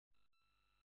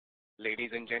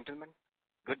Ladies and gentlemen,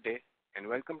 good day and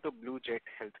welcome to Blue Jet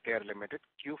Healthcare Limited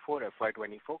Q4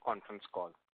 FY24 conference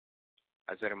call.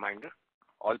 As a reminder,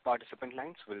 all participant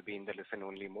lines will be in the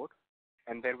listen-only mode,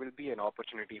 and there will be an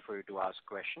opportunity for you to ask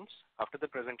questions after the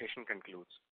presentation concludes.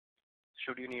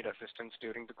 Should you need assistance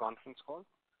during the conference call,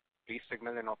 please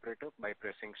signal an operator by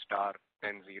pressing star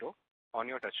then 0 on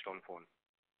your touchtone phone.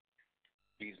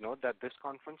 Please note that this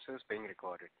conference is being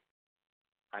recorded.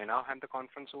 I now hand the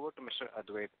conference over to Mr.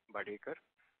 Advait Badekar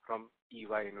from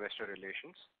EY Investor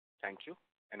Relations. Thank you,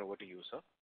 and over to you, sir.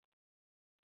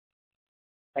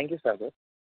 Thank you, Sagar.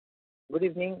 Good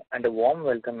evening and a warm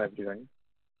welcome everyone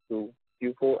to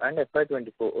Q4 and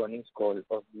FY24 earnings call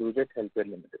of Blue Jet Healthcare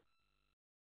Limited.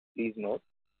 Please note,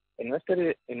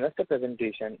 investor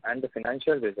presentation and the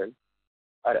financial results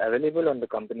are available on the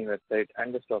company website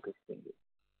and the stock exchanges.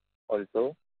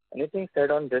 Also, anything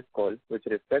said on this call which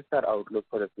reflects our outlook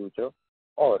for the future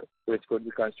or which could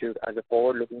be construed as a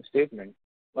forward-looking statement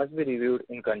must be reviewed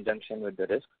in conjunction with the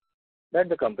risks that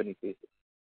the company faces.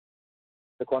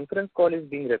 The conference call is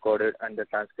being recorded and the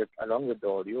transcript along with the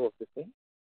audio of the same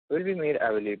will be made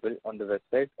available on the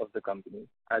website of the company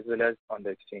as well as on the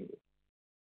exchanges.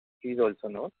 Please also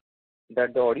note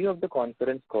that the audio of the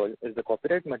conference call is the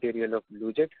copyright material of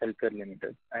Blue Jet Healthcare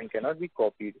Limited and cannot be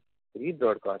copied,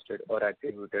 rebroadcasted or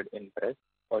attributed in press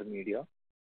or media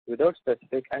without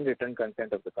specific and written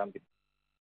consent of the company.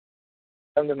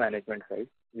 From the management side,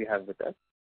 we have with us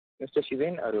Mr.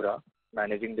 Shiven Arora,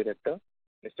 Managing Director,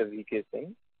 Mr. V.K.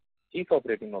 Singh, Chief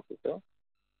Operating Officer,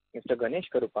 Mr. Ganesh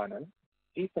Karupanan,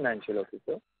 Chief Financial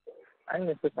Officer, and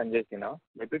Mr. Sanjay Sinha,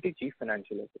 Deputy Chief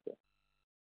Financial Officer.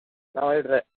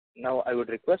 Now I would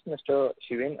request Mr.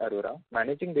 Shiven Arora,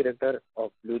 Managing Director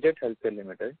of Blue Jet Healthcare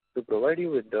Limited, to provide you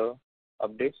with the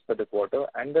updates for the quarter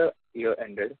and the year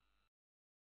ended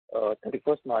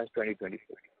 31st March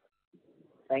 2024.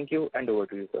 Thank you, and over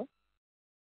to you, sir.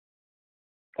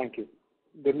 Thank you.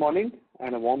 Good morning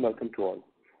and a warm welcome to all.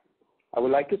 I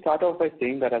would like to start off by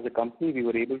saying that as a company, we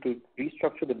were able to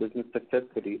restructure the business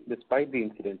successfully despite the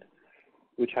incident,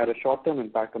 which had a short-term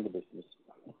impact on the business.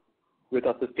 With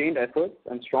our sustained efforts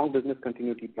and strong business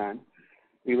continuity plan,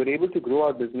 we were able to grow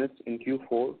our business in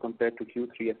Q4 compared to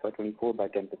Q3 FY24 by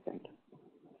 10%.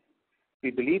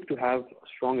 We believe to have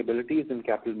strong abilities in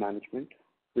capital management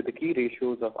with the key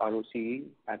ratios of ROCE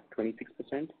at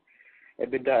 26%,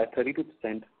 EBITDA at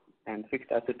 32%, and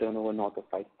fixed asset turnover north of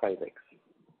 5x.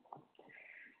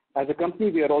 As a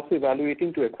company, we are also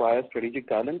evaluating to acquire strategic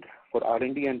talent for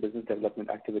R&D and business development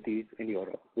activities in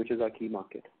Europe, which is our key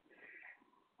market.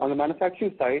 On the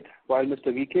manufacturing side, while Mr.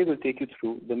 VK will take you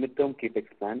through the midterm CAPEX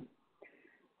plan,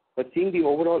 but seeing the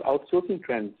overall outsourcing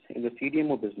trends in the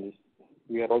CDMO business,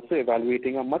 we are also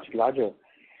evaluating a much larger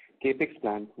CAPEX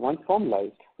plan. Once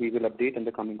formalized, we will update in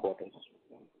the coming quarters.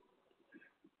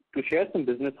 To share some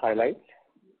business highlights,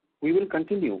 we will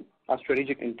continue our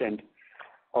strategic intent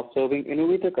of serving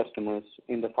innovator customers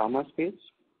in the pharma space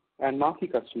and marquee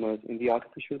customers in the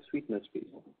artificial sweetener space.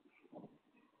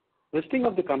 Listing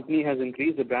of the company has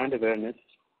increased the brand awareness,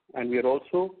 and we are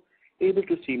also able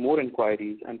to see more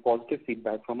inquiries and positive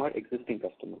feedback from our existing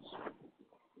customers.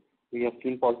 We have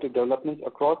seen positive developments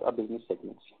across our business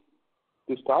segments.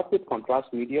 To start with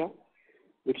contrast media,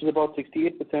 which is about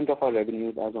 68% of our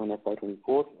revenues as on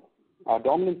FY24, our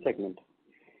dominant segment.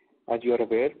 As you are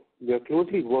aware, we are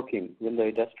closely working with the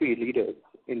industry leaders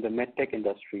in the medtech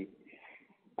industry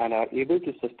and are able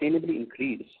to sustainably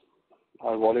increase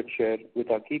our wallet share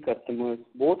with our key customers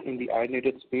both in the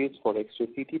iodinated space for extra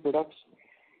CT products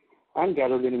and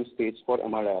gadolinium space for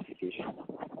MRI application.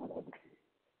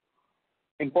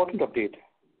 Important update,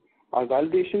 our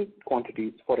validation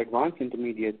quantities for advanced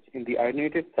intermediates in the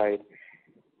iodinated side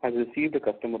has received a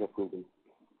customer approval.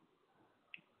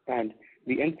 And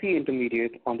the NC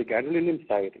intermediate on the gadolinium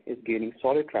side is gaining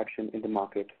solid traction in the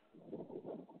market.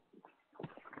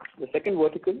 The second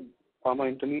vertical, pharma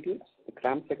intermediates, the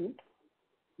CRAM segment,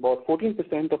 about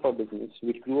 14% of our business,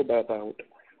 which grew by about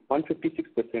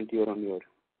 156% year-on-year.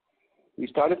 We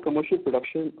started commercial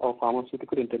production of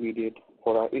pharmaceutical intermediate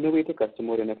for our innovator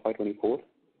customer in FY24.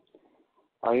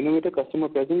 Our innovator customer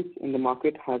presence in the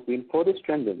market has been further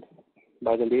strengthened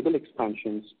by the label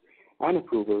expansions and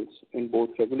approvals in both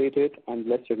regulated and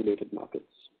less regulated markets,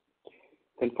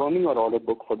 confirming our order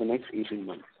book for the next 18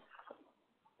 months.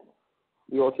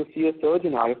 We also see a surge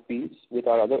in RFPs with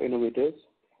our other innovators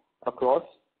across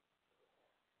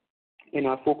in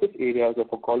our focus areas of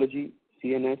oncology,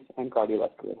 CNS, and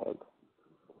cardiovascular health.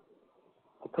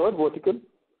 The third vertical,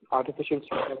 artificial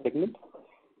sweetener segment,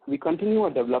 we continue our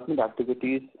development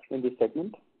activities in this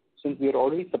segment since we are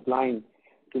already supplying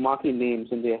to marquee names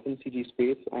in the FMCG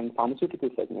space and pharmaceutical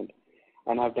segment,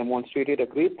 and have demonstrated a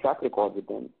great track record with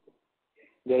them.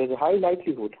 There is a high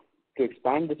likelihood to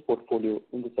expand this portfolio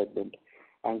in the segment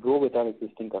and grow with our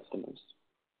existing customers.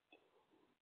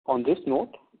 On this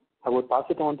note, I will pass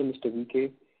it on to Mr.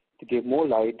 VK to give more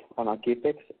light on our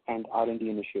CAPEX and R&D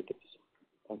initiatives.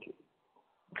 Thank you.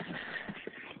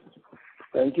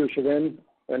 Thank you, Shivan,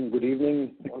 and good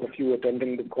evening, all of you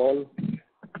attending the call.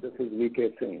 This is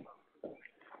VK Singh.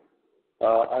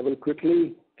 I will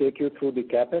quickly take you through the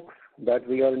CAPEX that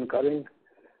we are incurring.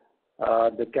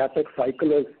 The CAPEX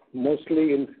cycle is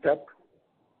mostly in step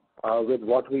with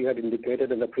what we had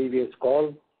indicated in the previous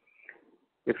call.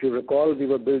 If you recall, we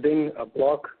were building a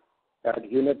block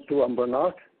at Unit 2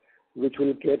 Ambernath, which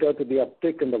will cater to the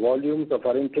uptick in the volumes of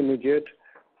our intermediate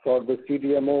for the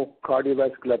CDMO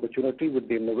cardiovascular opportunity with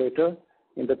the innovator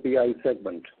in the PI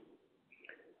segment.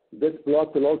 This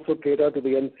block will also cater to the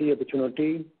NC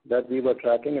opportunity that we were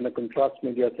tracking in the contrast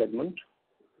media segment,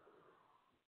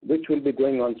 which will be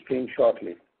going on stream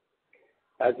shortly.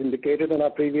 As indicated in our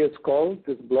previous call,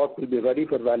 this block will be ready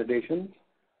for validation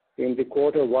in the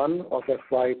Q1 of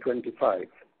FY25.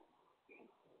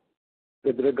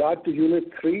 With regard to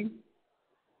Unit 3,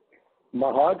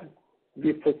 Mahad,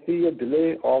 we foresee a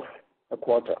delay of a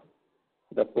quarter.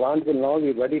 The plant will now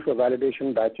be ready for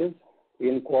validation batches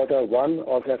in Q1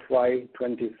 of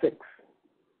FY26.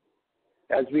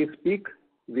 As we speak,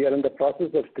 we are in the process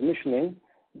of commissioning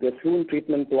the effluent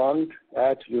treatment plant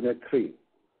at Unit 3.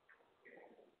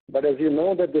 But as you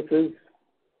know that this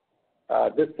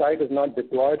site is not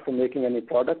deployed for making any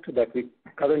product that we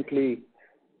currently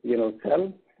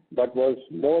sell, but was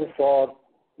more for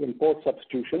import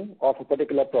substitution of a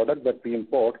particular product that we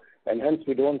import, and hence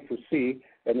we don't foresee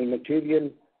any material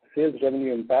sales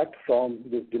revenue impact from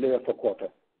this delay of a quarter.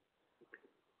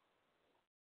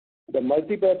 The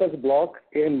multipurpose block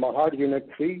in Mahad Unit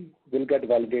 3 will get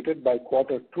validated by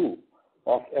Q2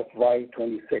 of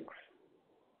FY26.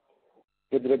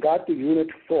 With regard to Unit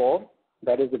 4,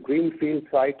 that is the greenfield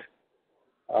site,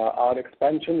 our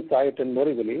expansion site in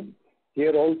Morivali,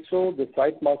 here also the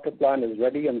site master plan is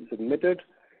ready and submitted,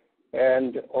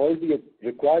 and all the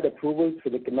required approvals for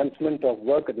the commencement of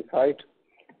work at the site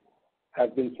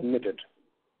have been submitted.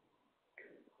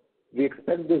 We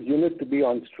expect this unit to be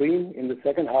on stream in the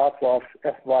second half of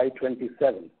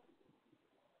FY27.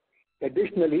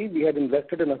 Additionally, we had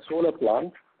invested in a solar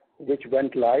plant which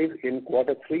went live in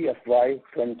Q3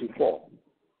 FY24.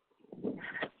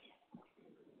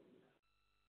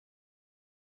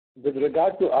 With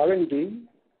regard to R&D,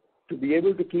 to be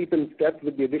able to keep in step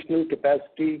with the additional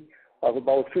capacity of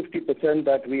about 50%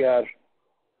 that we are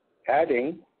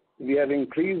adding, we have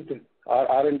increased our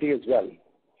R&D as well.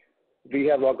 We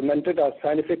have augmented our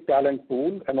scientific talent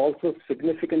pool and also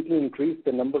significantly increased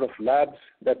the number of labs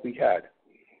that we had.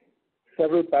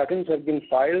 Several patents have been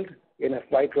filed in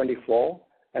FY24,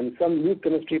 and some new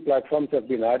chemistry platforms have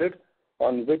been added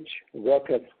on which work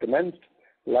has commenced,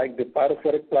 like the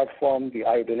pyrophoric platform, the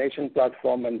iodination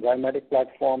platform, enzymatic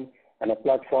platform, and a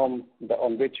platform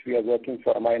on which we are working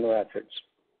for amino acids.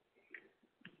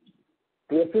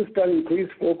 To assist our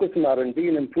increased focus in R&D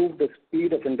and improve the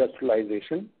speed of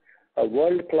industrialization, a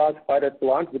world-class pilot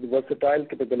plant with versatile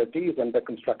capabilities is under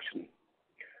construction.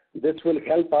 This will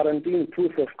help R&D in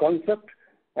proof of concept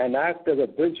and act as a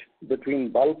bridge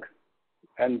between bulk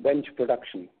and bench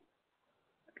production.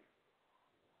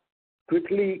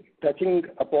 Quickly touching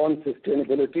upon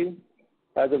sustainability,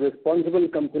 as a responsible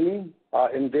company,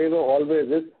 our endeavor always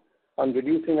is on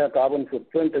reducing our carbon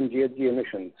footprint and GHG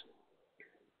emissions.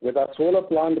 With our solar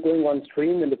plant going on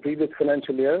stream in the previous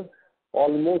financial year,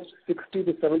 almost 60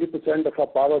 to 70% of our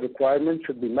power requirement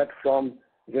should be met from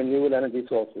renewable energy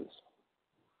sources.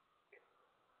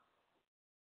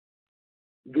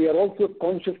 We are also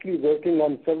consciously working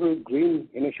on several green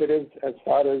initiatives as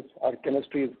far as our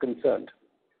chemistry is concerned.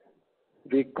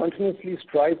 We continuously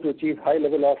strive to achieve high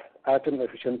level of atom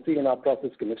efficiency in our process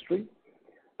chemistry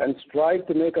and strive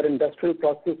to make our industrial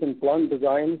process and plant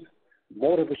designs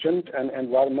more efficient and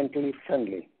environmentally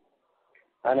friendly.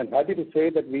 And I'm happy to say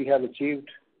that we have achieved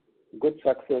good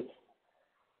success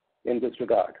in this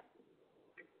regard.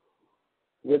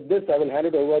 With this, I will hand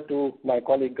it over to my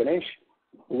colleague Ganesh,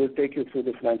 who will take you through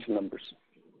the financial numbers.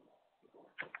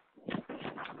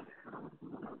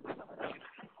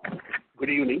 Good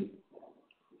evening.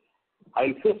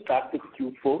 I'll first start with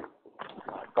Q4,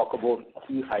 talk about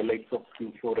key highlights of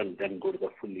Q4, and then go to the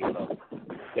full year of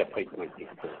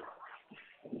FY24.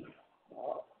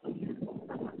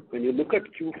 When you look at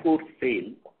Q4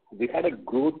 sales, we had a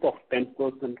growth of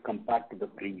 10% compared to the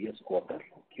previous quarter,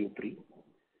 Q3.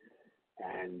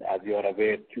 And as you are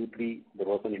aware, Q3, there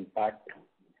was an impact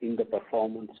in the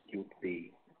performance due to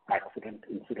the accident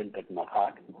incident at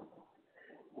Mahad,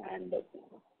 and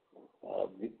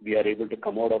we are able to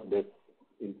come out of this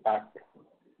impact,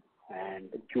 and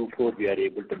Q4 we are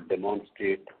able to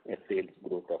demonstrate a sales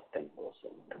growth of 10%.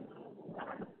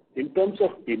 In terms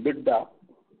of EBITDA,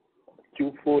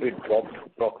 Q4 it dropped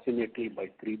approximately by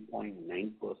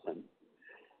 3.9%.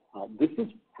 This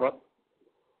is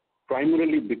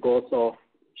primarily because of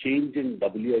change in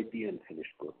WIP and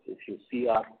finished goods. If you see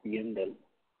our P&L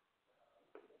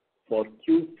for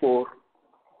Q4,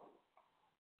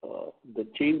 the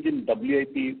change in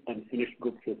WIP and finished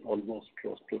goods is almost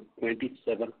close to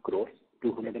 27 crores,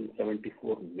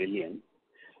 274 million,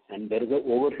 and there is an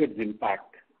overheads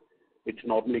impact which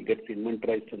normally gets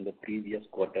inventorized in the previous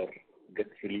quarter, gets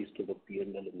released to the P&L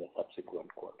in the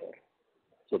subsequent quarter.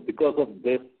 So because of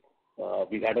this,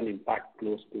 we had an impact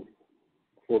close to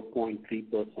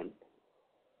 4.3%,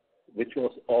 which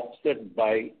was offset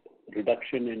by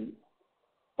reduction in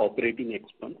operating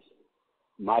expense,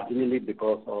 marginally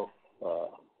because of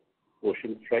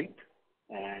ocean freight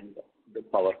and the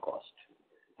power cost.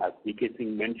 As VK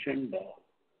Singh mentioned,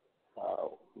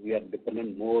 we are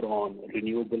dependent more on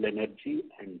renewable energy,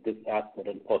 and this has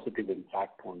a positive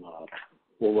impact on our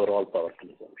overall power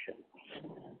consumption.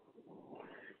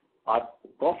 Our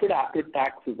profit after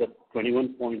tax is at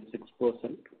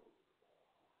 21.6%,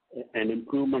 an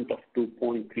improvement of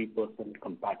 2.3%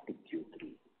 compared to Q3.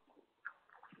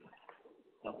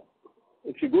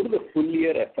 If you go to the full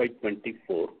year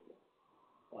FY24,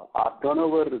 our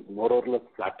turnover is more or less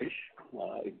flattish.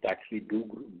 It actually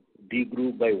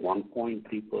degrew by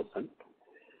 1.3%.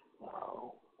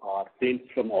 Our sales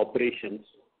from operations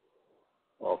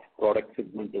of product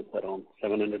segment is around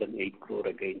 708 crore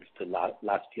against the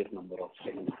last year number of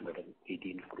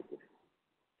 718 crore.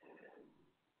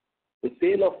 The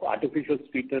sale of artificial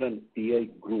sweetener and PI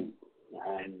grew,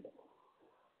 and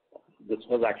this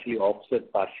was actually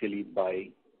offset partially by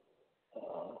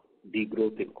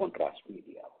degrowth in contrast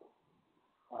media.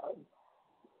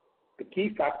 The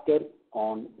key factor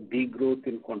on degrowth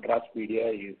in contrast media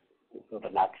is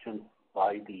certain actions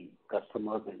by the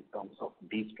customers in terms of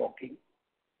destocking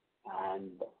and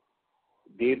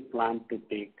their plan to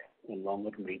take a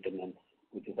longer maintenance,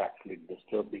 which is actually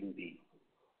disturbing the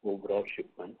overall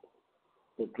shipment.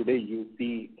 So today you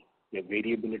see a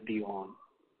variability on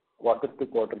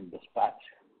quarter-to-quarter dispatch,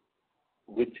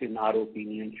 which in our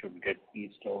opinion should get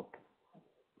eased out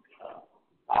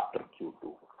after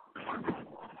Q2.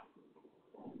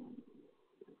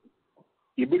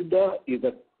 EBITDA is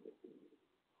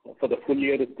for the full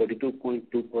year is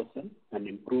 32.2%, an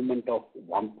improvement of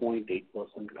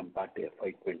 1.8% compared to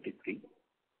FY23.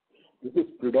 This is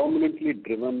predominantly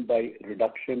driven by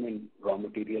reduction in raw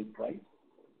material price,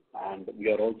 and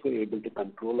we are also able to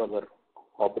control our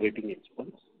operating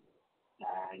expense,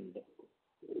 and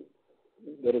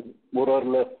there is more or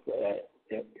less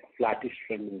a flattish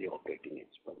trend in the operating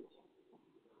expense.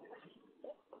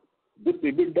 This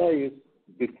EBITDA is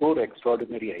before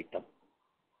extraordinary item.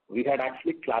 We had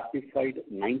actually classified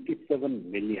 97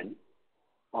 million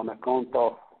on account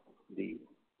of the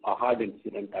Ahad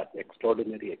incident as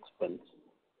extraordinary expense.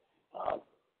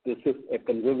 This is a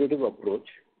conservative approach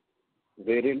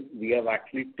wherein we have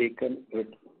actually taken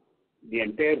the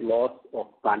entire loss of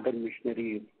plant and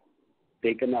machinery is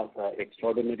taken as an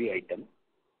extraordinary item.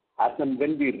 As and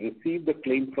when we receive the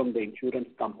claim from the insurance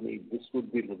company, this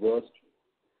would be reversed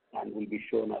and will be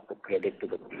shown as a credit to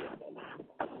the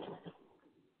P&L.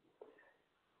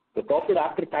 The profit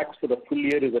after tax for the full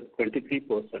year is at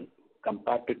 23%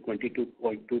 compared to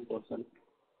 22.2%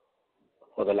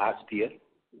 for the last year,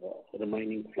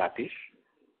 remaining flattish,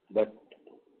 but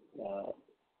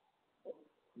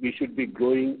we should be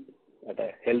growing at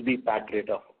a healthy PAT rate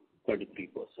of 23%.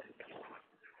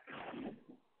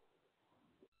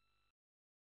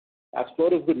 As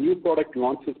far as the new product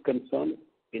launch is concerned,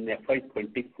 in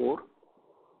FY24,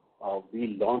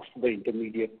 we launched the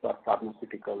intermediate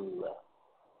pharmaceutical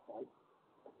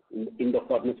in the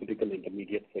pharmaceutical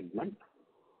intermediate segment,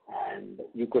 and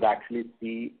you could actually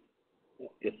see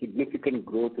a significant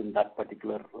growth in that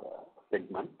particular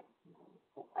segment.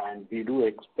 And we do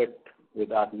expect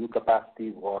with our new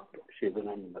capacity, what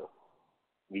Shivan and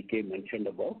VK mentioned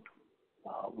about,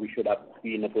 we should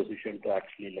be in a position to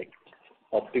actually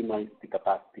optimize the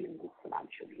capacity in this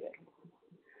financial year.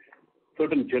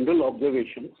 Certain general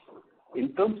observations.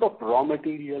 In terms of raw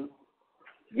material,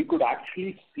 we could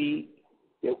actually see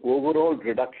an overall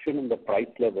reduction in the price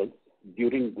levels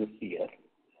during this year.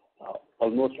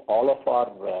 Almost all of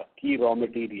our key raw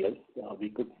materials, we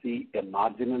could see a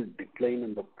marginal decline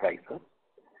in the prices,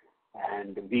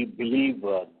 and we believe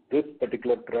this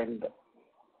particular trend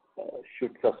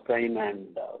should sustain,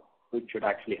 and which should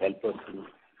actually help us in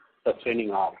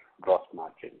sustaining our gross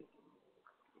margin.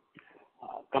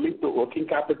 Coming to working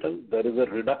capital, there is a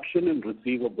reduction in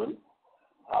receivable.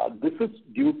 This is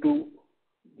due to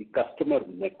the customer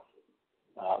mix.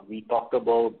 We talked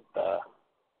about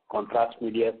contrast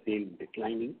media sales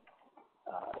declining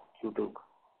due to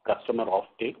customer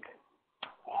offtake,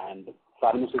 and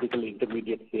pharmaceutical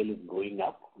intermediate sale is going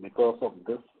up. Because of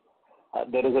this,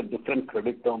 there is a different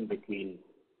credit term between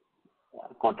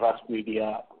contrast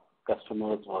media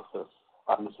customers versus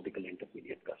pharmaceutical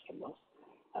intermediate customers.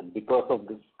 And because of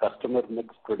this customer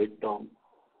mix credit term,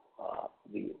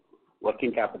 the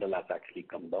working capital has actually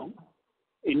come down.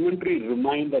 Inventory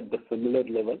remained at the similar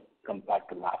level compared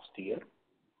to last year.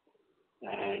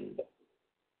 And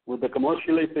with the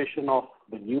commercialization of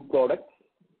the new products,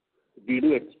 we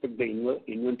do expect the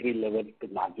inventory level to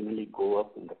marginally go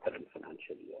up in the current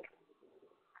financial year.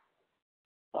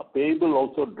 Payable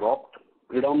also dropped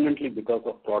predominantly because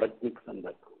of product mix and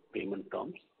the payment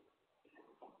terms.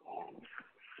 And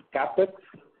CapEx,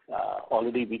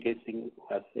 already VK Singh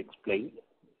has explained.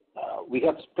 We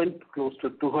have spent close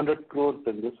to 200 crores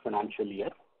in this financial year,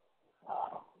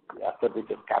 after which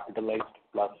is capitalized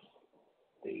plus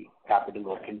the capital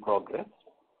work in progress.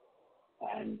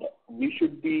 And we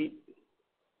should be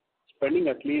spending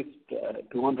at least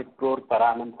 200 crore per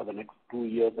annum for the next 2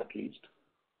 years at least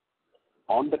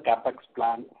on the CapEx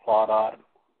plan for our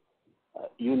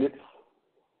units,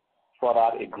 for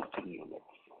our existing units.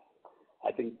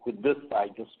 I think with this, I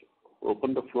just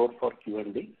open the floor for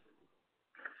Q&A.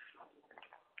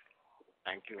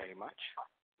 Thank you very much.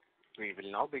 We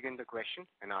will now begin the question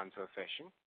and answer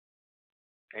session.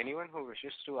 Anyone who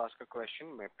wishes to ask a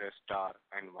question may press star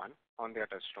and 1 on their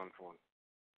touchtone phone.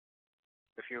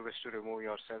 If you wish to remove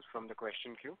yourself from the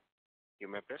question queue, you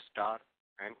may press star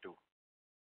and 2.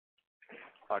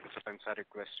 Participants are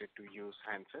requested to use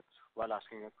handsets while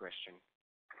asking a question.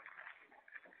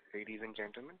 Ladies and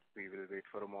gentlemen, we will wait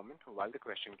for a moment while the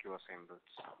question queue assembles.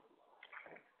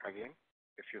 Again,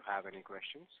 if you have any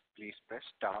questions, please press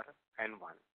star and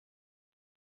 1.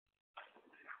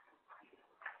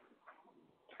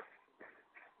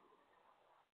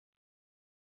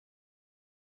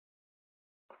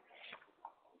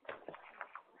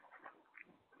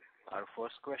 Our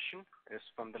first question is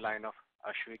from the line of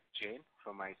Ashwik Jain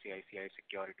from ICICI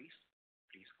Securities.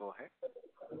 Please go ahead.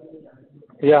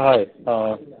 Yeah,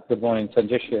 hi. Good morning,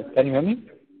 Sanjesh here. Can you hear me?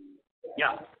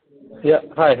 Yeah. Yeah,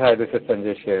 hi, this is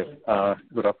Sanjesh here.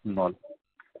 Good afternoon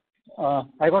all.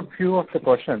 I got few of the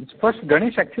questions. First,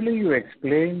 Ganesh, actually you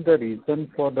explained the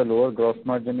reason for the lower gross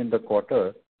margin in the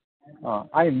quarter.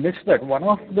 I missed that. One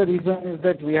of the reasons is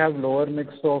that we have lower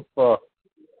mix of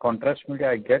contrast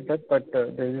media. I get that, but there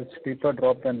is a steeper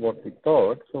drop than what we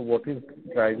thought. So what is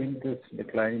driving this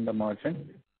decline in the margin?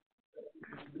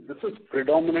 This is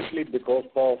predominantly because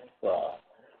of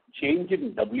change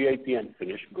in WIP and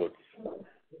finished goods.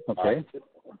 Okay.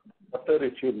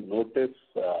 If you notice,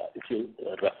 if you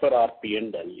refer our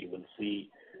P&L, you will see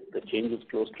the change is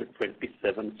close to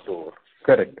 27 crores.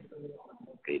 Correct.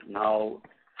 Okay. Now,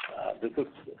 this is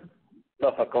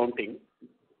of accounting.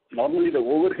 Normally, the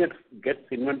overhead gets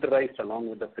inventorized along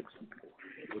with the fixed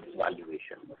goods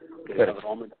valuation. Okay. You have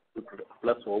raw material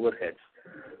plus overheads.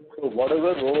 So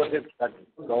whatever overheads that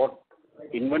got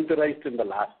inventorized in the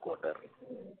last quarter,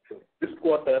 so this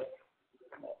quarter,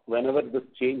 whenever this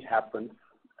change happens,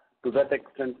 to that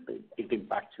extent, it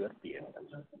impacts your P&L.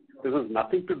 This has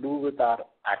nothing to do with our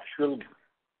actual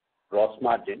gross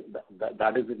margin.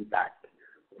 That is intact.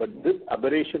 But this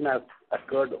aberration has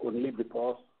occurred only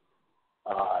because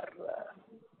our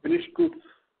finished goods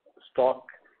stock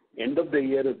end of the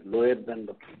year is lower than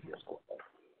the previous quarter.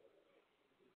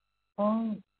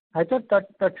 I thought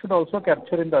that should also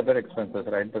capture in the other expenses,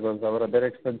 right? Because our other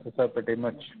expenses are pretty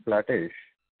much flattish.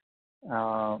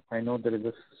 I know there is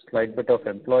a slight bit of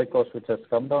employee cost which has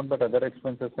come down, but other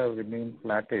expenses have remained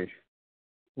flattish.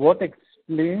 What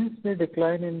explains the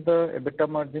decline in the EBITDA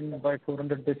margin by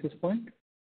 400 basis points?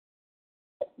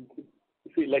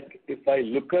 See, like if I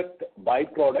look at by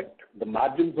product, the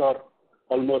margins are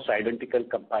almost identical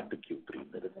compared to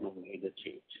Q3. There is no major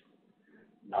change.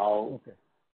 Now, okay.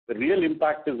 The real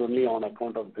impact is only on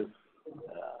account of this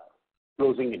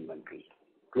closing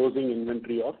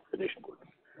inventory of finished goods.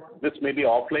 This may be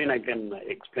offline. I can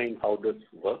explain how this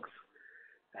works.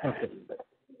 Okay.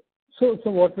 So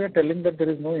what we are telling that there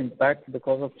is no impact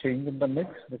because of change in the mix,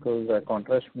 because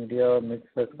contrast media mix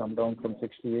has come down from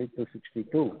 68 to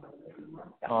 62,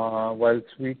 while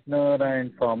sweetener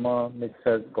and pharma mix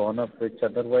has gone up, which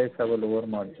otherwise have a lower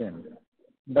margin.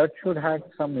 That should have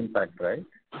some impact, right?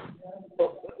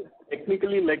 So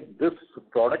technically, like this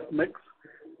product mix,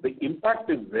 the impact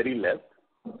is very less.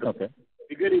 Okay.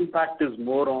 Bigger impact is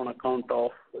more on account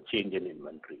of change in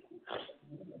inventory.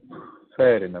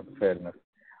 Fair enough.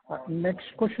 Next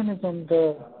question is on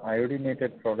the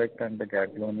iodinated product and the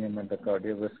gadolinium and the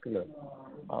cardiovascular.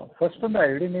 First on the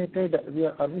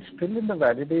iodinated, are we still in the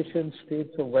validation stage?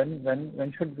 So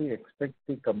when should we expect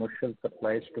the commercial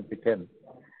supplies to begin?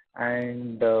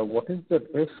 And what is the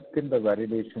risk in the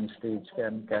validation stage?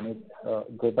 Can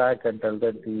it go back and tell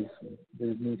that these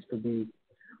needs to be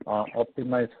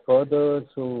optimized further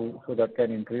so that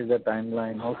can increase the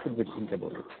timeline? How should we think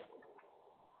about it?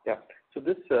 Yeah. So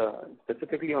this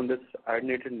specifically on this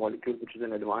iodinated molecule, which is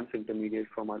an advanced intermediate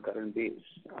from our current base,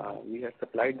 we have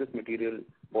supplied this material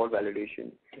for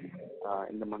validation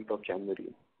in the month of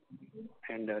January.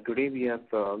 And today we have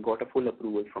got a full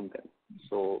approval from them.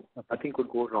 So nothing could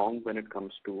go wrong when it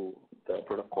comes to the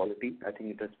product quality. I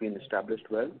think it has been established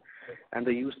well. And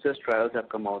the use test trials have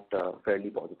come out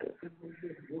fairly positive.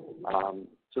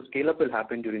 So scale up will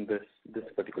happen during this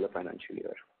particular financial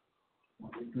year.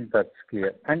 That's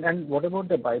clear. And what about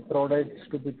the byproducts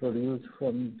to be produced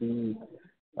from the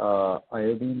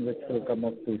iodine, which will come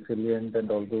up resilient and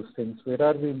all those things? Where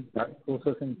are we in that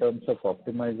process in terms of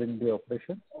optimizing the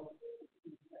operation?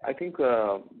 I think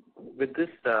with this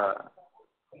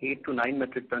 8 to 9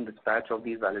 metric ton dispatch of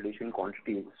these validation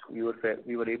quantities, we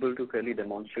were able to fairly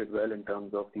demonstrate well in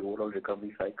terms of the overall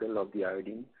recovery cycle of the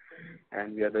iodine.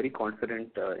 And we are very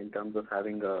confident in terms of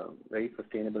having a very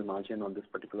sustainable margin on this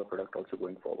particular product also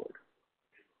going forward.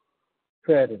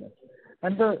 Fair enough.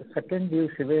 And the second view,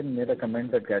 Shiven made a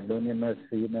comment that gadolinium has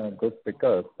seen a good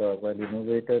pickup, while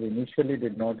innovator initially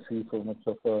did not see so much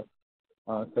of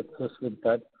a success with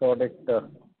that product.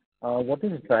 What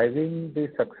is driving the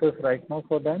success right now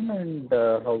for them, and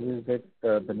how is it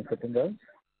benefiting us?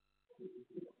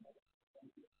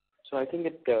 So I think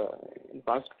in the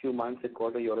past few months it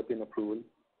got a European approval.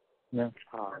 Yeah.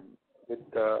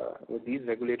 With these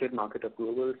regulated market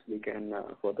approvals, we can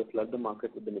further flood the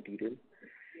market with the material.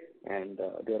 And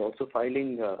they are also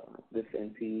filing this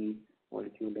NC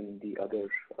molecule in the other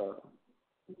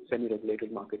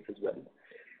semi-regulated markets as well.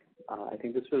 I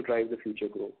think this will drive the future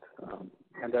growth.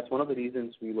 And that's one of the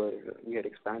reasons we had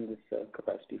expanded this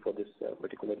capacity for this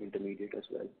particular intermediate as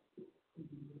well.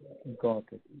 Got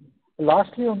it.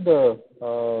 Lastly, on the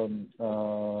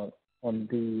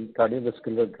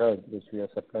cardiovascular drug which we are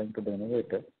supplying to the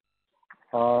innovator,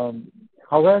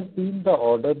 how has been the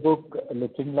order book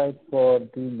looking like for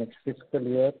the next fiscal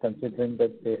year, considering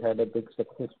that they had a big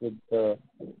success with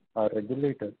our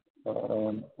regulator,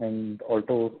 and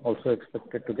also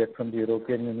expected to get from the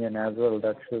European Union as well?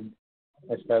 That should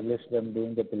establish them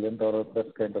doing the $1 billion plus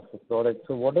kind of a product.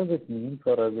 So what does it mean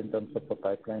for us in terms of a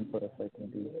pipeline for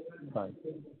FY25?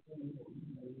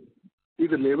 See,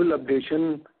 the label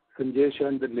updation, Sanjay,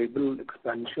 and the label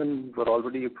expansion were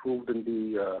already approved in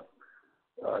the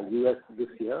US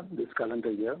this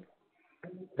calendar year.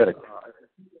 Correct.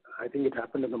 I think it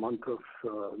happened in the month of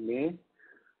May.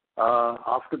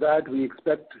 After that, we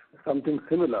expect something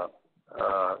similar,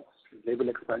 label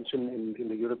expansion in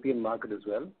the European market as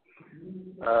well.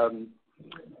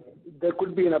 There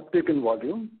could be an uptick in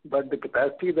volume, but the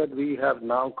capacity that we have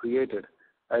now created,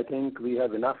 I think we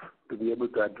have enough to be able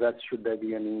to address should there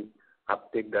be any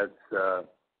uptick that's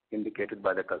indicated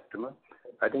by the customer.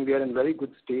 I think we are in very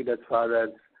good state as far as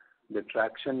the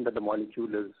traction that the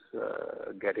molecule is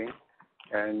getting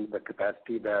and the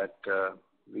capacity that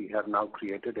we have now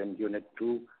created in Unit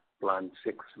 2, Plant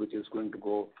 6, which is going to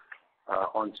go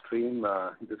on stream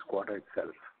this quarter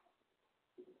itself.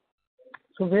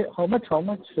 So how much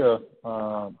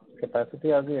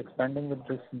capacity are we expanding with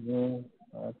this new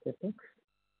CapEx?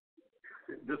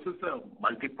 This is a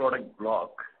multi-product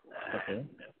block. Okay.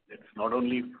 It's not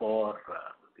only for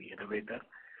the innovator.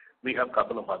 We have a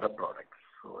couple of other products,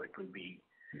 so it will be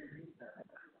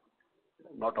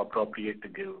not appropriate to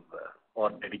give or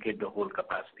dedicate the whole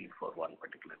capacity for one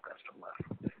particular customer.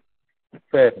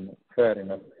 Fair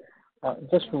enough.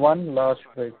 Just one last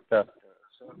bit. Sir,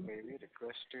 may we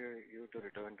request you to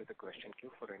return to the question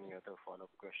queue for any other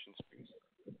follow-up questions, please?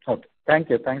 Okay. Thank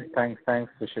you. Thanks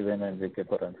to Shiven and VK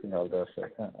for answering all those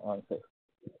answers.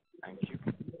 Thank you.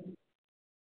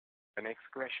 The next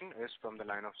question is from the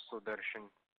line of Sudarshan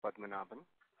Padmanabhan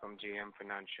from JM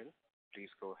Financial. Please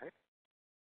go ahead.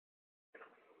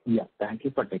 Yeah, thank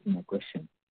you for taking my question.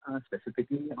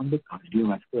 Specifically on the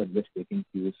cardiovascular, just taking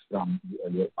cues from the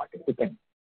earlier participant.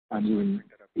 And you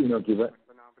will, give a...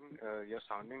 You're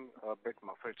sounding a bit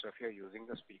muffled, so if you're using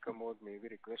the speaker mode, may we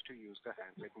request to use the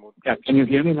handset mode? Yeah, can you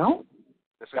hear me now?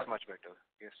 This is much better.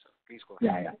 Yes, sir. Please go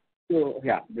ahead. Yeah. So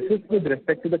yeah, this is with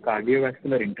respect to the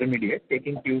cardiovascular intermediate,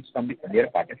 taking cues from the earlier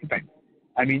participant.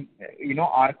 I mean,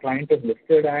 our client is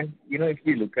listed, and, if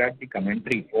we look at the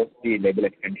commentary post the label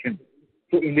extension,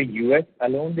 so in the US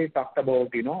alone, they talked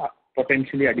about,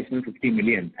 potentially additional 50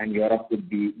 million, and Europe would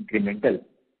be incremental.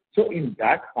 So in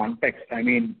that context, I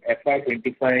mean,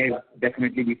 FY25,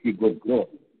 definitely we see good growth.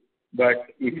 But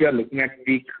if you are looking at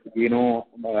peak,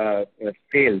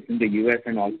 sales in the US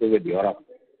and also with Europe,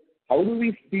 how do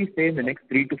we see, say, in the next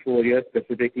 3 to 4 years,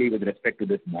 specifically with respect to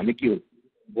this molecule,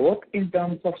 both in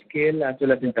terms of scale as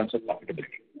well as in terms of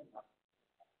profitability?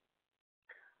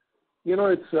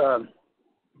 It's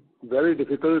very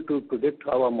difficult to predict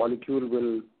how a molecule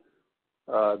will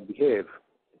behave.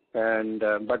 And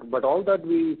but all that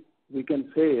we can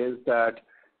say is that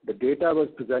the data was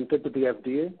presented to the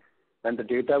FDA, and the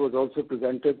data was also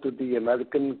presented to the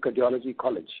American Cardiology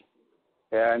College.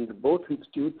 And both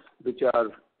institutes, which are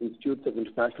institutes of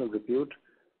international repute,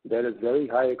 there is very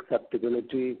high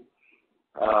acceptability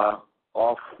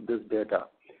of this data.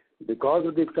 Because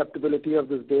of the acceptability of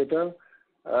this data,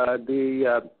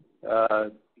 the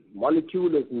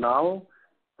molecule is now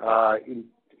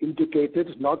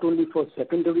indicated not only for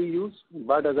secondary use,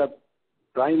 but as a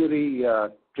primary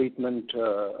treatment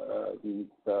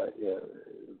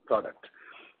product.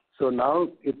 So now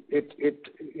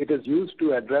it is used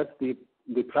to address the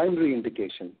primary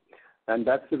indication. And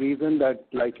that's the reason that,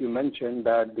 like you mentioned,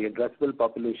 that the addressable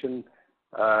population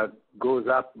goes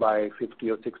up by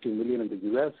 50 or 60 million in the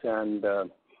US, and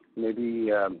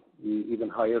maybe even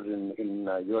higher in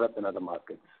Europe and other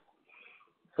markets.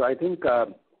 So I think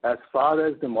as far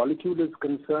as the molecule is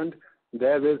concerned,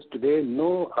 there is today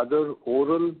no other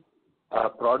oral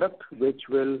product which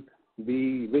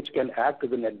can act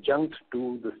as an adjunct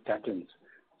to the statins.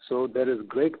 So there is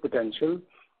great potential,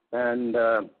 and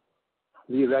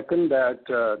we reckon that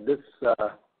this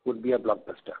would be a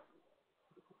blockbuster.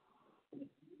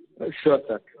 Sure,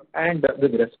 sir. And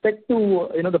with respect to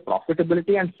the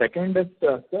profitability, and second is,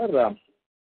 sir,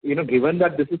 given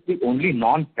that this is the only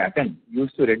non-statin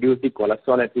used to reduce the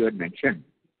cholesterol, as you had mentioned,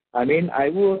 I mean, I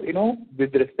would,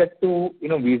 with respect to,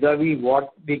 vis-a-vis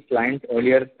what the client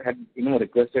earlier had,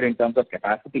 requested in terms of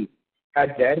capacity,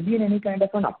 had there been any kind of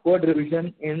an upward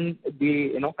revision in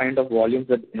the, kind of volumes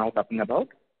that we're now talking about?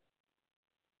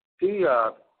 See,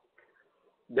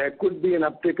 there could be an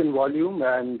uptick in volume,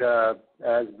 and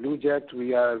as Blue Jet,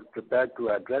 we are prepared to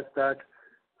address that.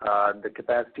 The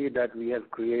capacity that we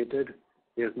have created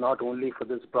is not only for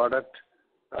this product.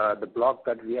 The block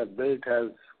that we have built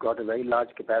has got a very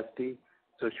large capacity.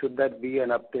 So should that be an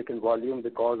uptick in volume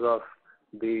because of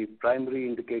the primary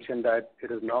indication that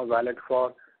it is now valid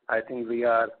for, I think we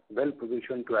are well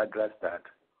positioned to address that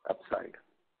upside.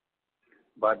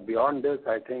 But beyond this,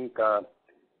 I think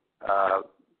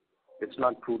it's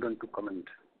not prudent to comment.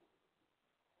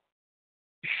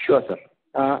 Sure, sir.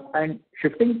 And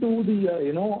shifting to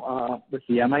the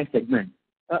CMI segment,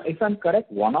 if I'm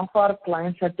correct, one of our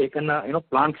clients had taken a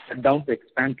plant shutdown to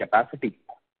expand capacity.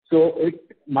 So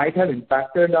it might have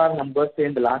impacted our numbers, say,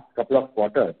 in the last couple of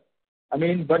quarters. I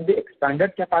mean, but the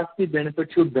expanded capacity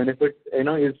should benefit, when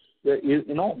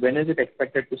is it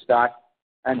expected to start,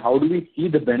 and how do we see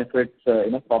the benefits,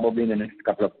 probably in the next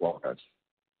couple of quarters?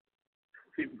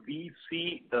 See, we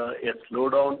see a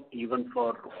slowdown even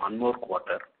for one more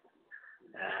quarter,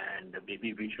 and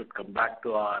maybe we should come back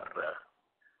to our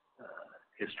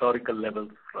historical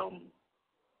levels from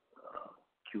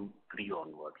Q3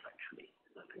 onwards, actually.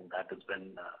 I think that is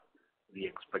when we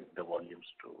expect the volumes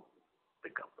to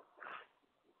pick up.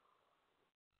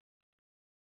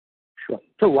 Sure.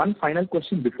 So one final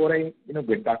question before I,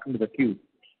 get back into the queue.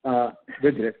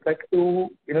 With respect to,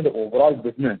 the overall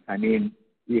business, I mean,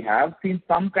 we have seen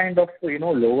some kind of,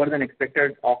 lower than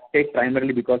expected offtake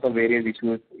primarily because of various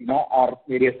issues, or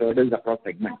various hurdles across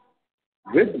segments.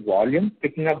 With volume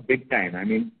picking up big time, I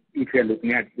mean, if you're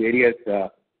looking at various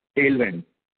tailwinds,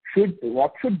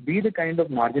 what should be the kind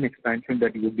of margin expansion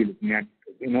that you would be looking at,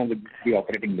 with the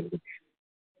operating leverage?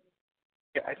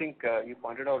 Yeah, I think you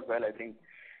pointed out well. I think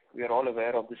we are all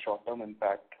aware of the short-term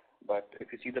impact, but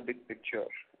if you see the big picture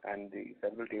and the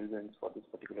several tailwinds for this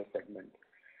particular segment,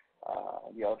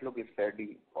 the outlook is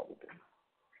fairly positive.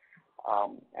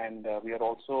 And we are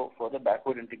also further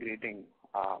backward integrating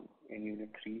in Unit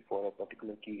 3 for a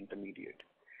particular key intermediate.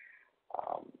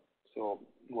 So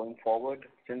going forward,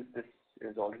 since this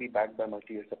is already backed by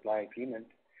multi-year supply agreement,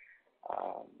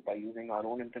 by using our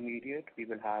own intermediate, we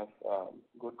will have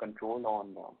good control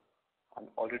on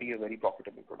already a very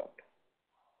profitable product.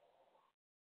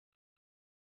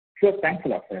 Sure, thanks a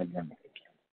lot for your time.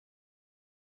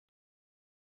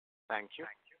 Thank you.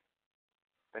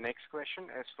 The next question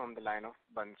is from the line of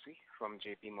Bansi from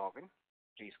JP Morgan.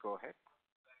 Please go ahead.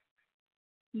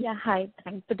 Yeah, hi.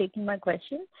 Thanks for taking my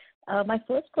question. My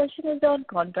first question is on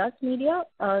contrast media.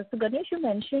 So Ganesh, you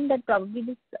mentioned that probably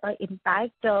this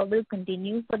impact will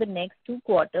continue for the next 2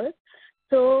 quarters.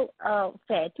 So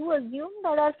fair to assume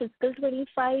that our fiscal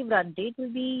 25 run rate will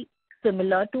be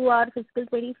similar to our fiscal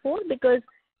 24? Because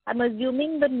I'm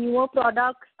assuming the newer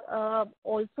products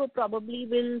also probably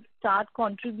will start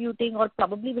contributing or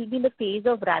probably will be in the phase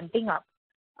of ramping up.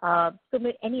 So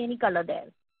any color there?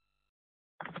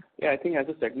 Yeah, I think as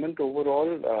a segment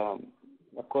overall,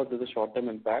 of course, there's a short-term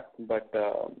impact, but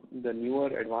the newer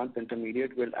advanced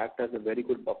intermediate will act as a very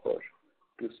good buffer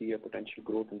to see a potential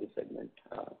growth in the segment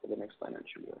for the next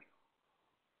financial year.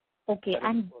 Okay,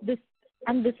 and this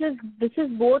is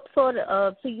both for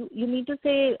so you mean to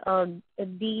say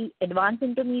the advanced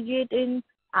intermediate in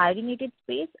ironated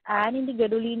space and in the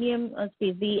gadolinium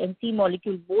space, the NC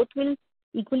molecule, both will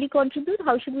equally contribute?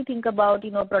 How should we think about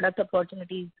product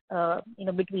opportunities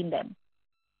between them?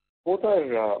 Both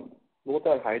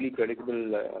are highly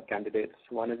credible candidates.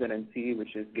 One is an NC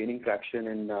which is gaining traction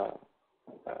in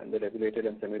the regulated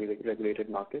and semi-regulated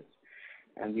markets,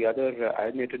 and the other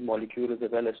ironated molecule is a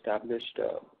well-established,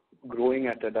 growing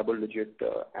at a double-digit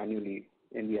annually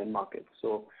in the end market.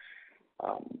 So,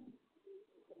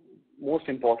 most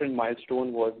important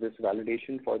milestone was this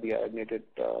validation for the ironated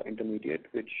intermediate,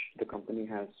 which the company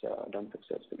has done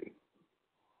successfully.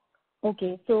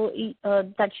 Okay, so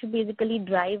that should basically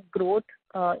drive growth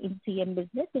in CM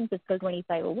business in fiscal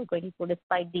 25 over 24,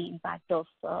 despite the impact of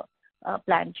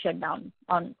plant shutdown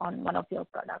on one of your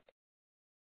products.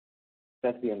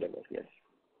 That's the endeavor, yes.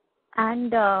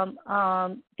 And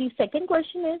the second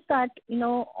question is that,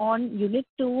 on Unit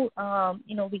 2,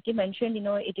 Vicky mentioned,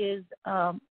 it is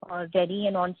ready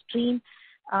and on stream.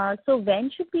 So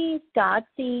when should we start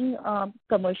seeing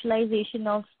commercialization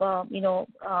of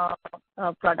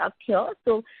product here?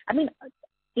 So, I mean,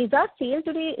 is our sales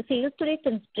today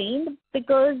constrained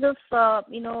because of,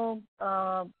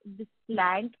 this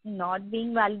plant not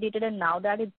being validated, and now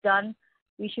that it's done,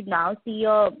 we should now see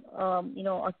a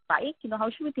spike? How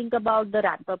should we think about the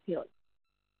ramp up here?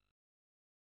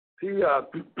 See,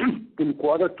 in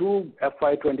quarter 2,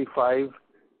 FY25,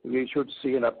 we should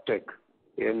see an uptick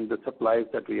in the supplies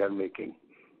that we are making,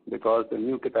 because the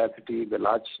new capacity, the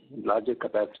larger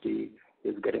capacity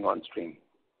is getting on stream.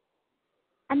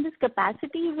 And this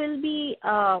capacity will be,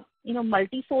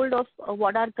 multifold of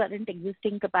what our current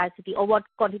existing capacity or what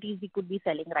quantities we could be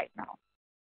selling right now?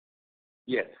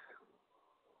 Yes.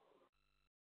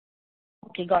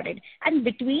 Okay, got it. And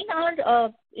between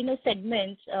our,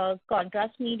 segments,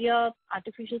 contrast media,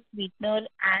 artificial sweetener,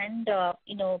 and,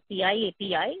 PI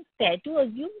API, fair to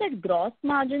assume that gross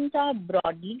margins are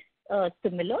broadly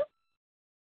similar?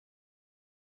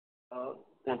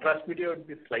 Contrast media would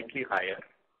be slightly higher.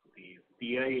 The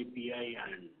PI API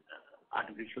and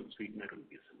artificial sweetener will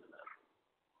be similar.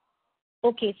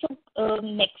 Okay, so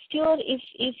next year,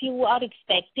 if you are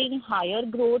expecting higher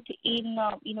growth in,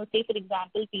 say for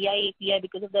example, PI API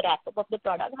because of the wrap up of the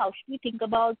product, how should we think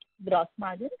about gross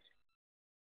margins?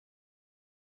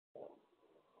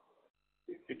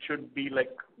 It should be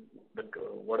like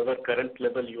whatever current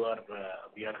level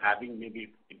we are having,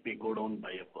 maybe it may go down by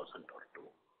 1% or 2.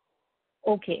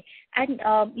 Okay. And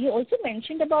you also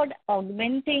mentioned about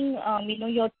augmenting,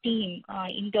 your team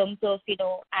in terms of,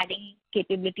 adding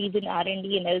capabilities in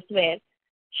R&D and elsewhere.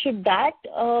 Should that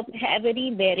have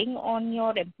any bearing on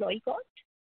your employee cost?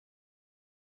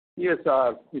 Yes,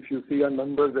 if you see our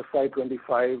numbers,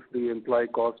 FY25, the employee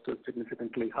cost is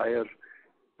significantly higher,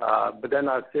 but then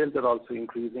our sales are also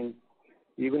increasing.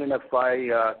 Even in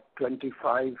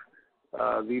FY25,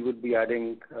 we would be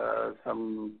adding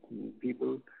some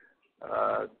people,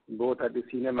 both at the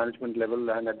senior management level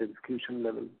and at the execution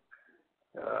level.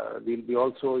 We'll be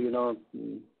also,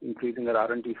 increasing our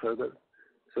R&D further.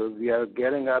 So we are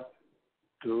gearing up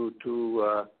to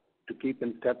keep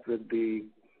in step with the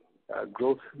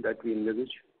growth that we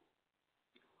envisage.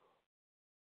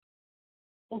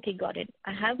 Okay, got it.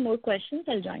 I have more questions.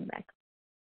 I'll join back.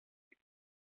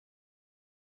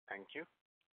 Thank you.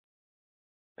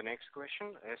 The next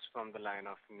question is from the line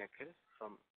of Nikhil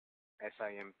from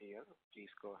SIMPL. Please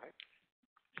go ahead.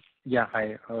 Yeah,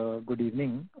 hi. Good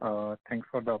evening. Thanks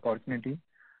for the opportunity.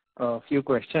 A few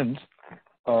questions.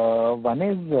 One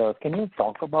is, can you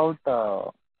talk about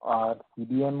our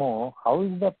CDMO? How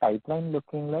is the pipeline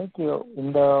looking like?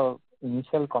 In the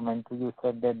initial commentary, you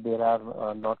said that there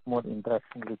are a lot more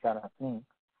interactions which are happening.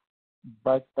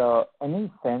 But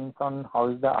any sense on how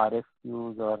is the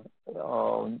RFQs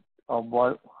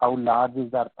how large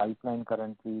is our pipeline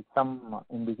currently? Some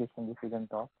indication if you can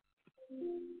talk.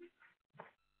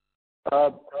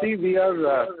 See,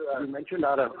 you mentioned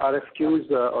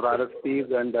RFQs or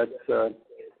RFPs, and that's a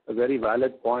very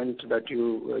valid point that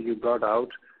you brought out.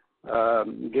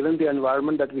 Given the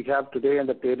environment that we have today and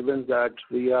the tailwinds that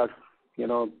we are,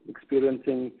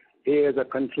 experiencing, A, as a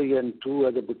country, and 2,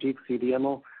 as a boutique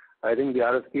CDMO, I think the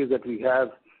RFPs that we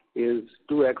have is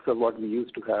 2x of what we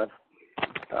used to have.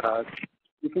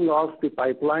 Speaking of the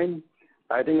pipeline,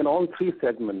 I think in all 3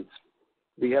 segments,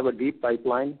 we have a deep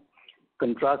pipeline.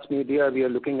 Contrast media, we are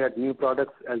looking at new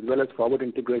products as well as forward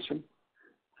integration.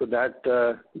 So that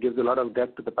gives a lot of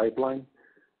depth to the pipeline.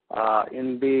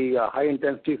 In the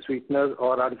high-intensity sweetener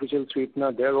or artificial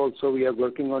sweetener, there also we are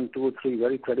working on 2 or 3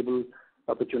 very credible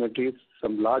opportunities,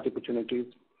 some large opportunities,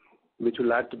 which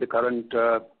will add to the current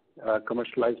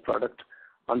commercialized product.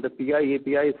 On the PI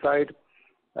API side,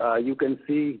 you can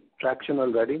see traction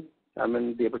already. I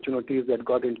mean, the opportunities that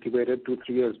got incubated 2-3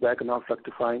 years back are now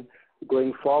fructifying.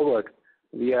 Going forward,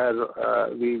 we have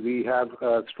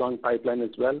a strong pipeline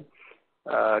as well.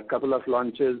 A couple of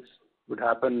launches would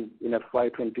happen in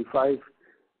FY25.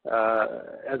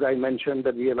 As I mentioned,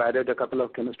 that we have added a couple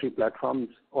of chemistry platforms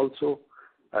also,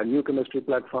 new chemistry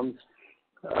platforms.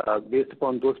 Based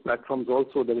upon those platforms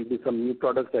also, there will be some new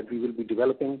products that we will be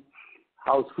developing.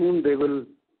 How soon they will,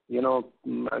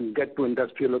 get to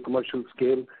industrial or commercial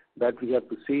scale, that we have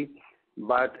to see.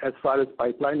 But as far as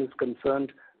pipeline is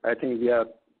concerned, I think we are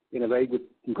in a very good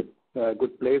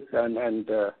place, and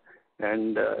the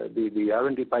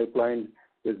R&D pipeline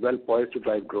is well poised to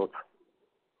drive growth.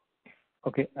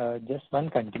 Okay, just one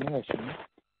continuation.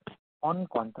 On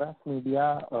contrast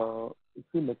media, if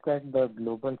you look at the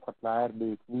global supplier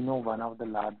base, we know one of the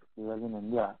large players in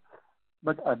India.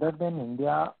 But other than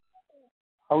India,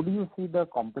 how do you see the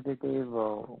competitive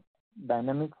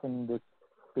dynamics in this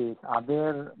space? Are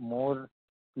there more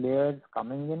players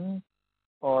coming in,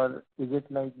 or is it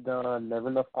like the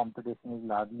level of competition is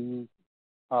largely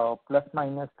plus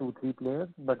minus 2-3 players,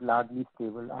 but largely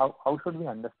stable? How should we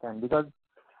understand? Because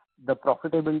the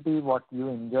profitability, what you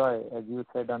enjoy, as you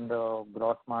said, on the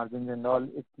gross margins and all,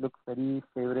 it looks very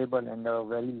favorable and a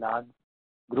very large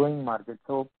growing market.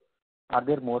 So are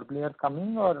there more players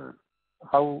coming, or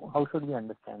how should we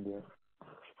understand here?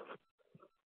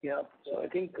 Yeah, so I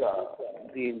think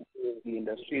the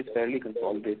industry is fairly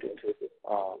consolidated.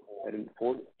 I think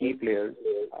 4 key players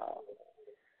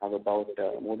have about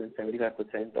more than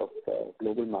 75% of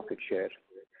global market share,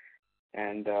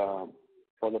 and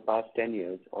for the past 10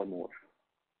 years or more.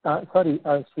 Sorry,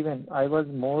 Steven, I was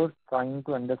more trying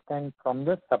to understand from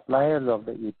the suppliers of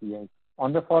the API.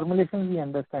 On the formulation, we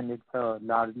understand it's a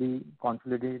largely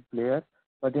consolidated player,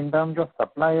 but in terms of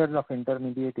suppliers of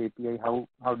intermediate API,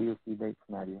 how do you see the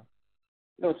scenario?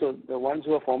 No, so the ones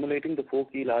who are formulating, the 4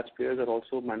 key large players, are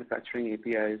also manufacturing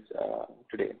APIs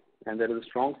today. And there is a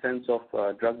strong sense of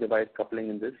drug-device coupling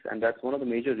in this, and that's one of the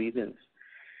major reasons.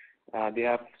 They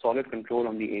have solid control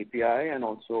on the API and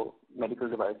also medical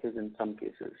devices in some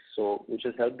cases, so which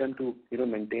has helped them to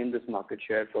maintain this market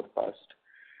share for the past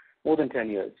more than 10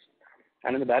 years.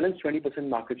 And in the balance 20%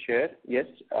 market share, yes,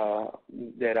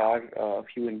 there are a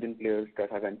few Indian players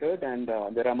that have entered, and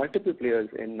there are multiple players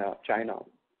in China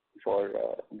for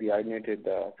the iodinated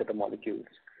set of molecules.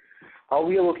 How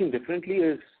we are working differently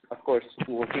is, of course,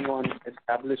 working on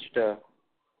established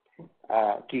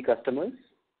key customers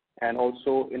and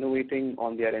also innovating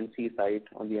on their NC side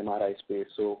on the MRI space.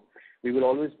 So we will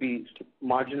always be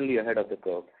marginally ahead of the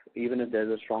curve, even if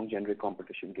there's a strong generic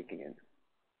competition kicking in.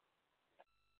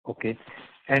 Okay.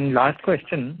 And last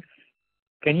question,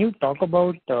 can you talk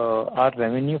about our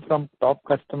revenue from top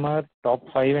customer, top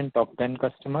 5 and top 10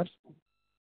 customers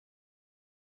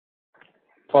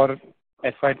for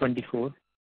FY24?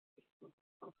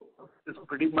 It's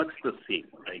pretty much the same.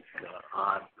 Like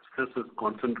our success is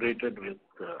concentrated with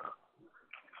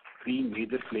 3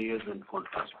 major players in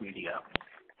contrast media.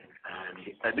 And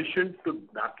in addition to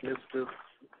that list is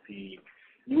the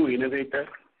new innovator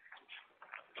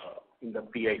in the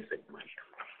PI segment.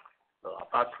 So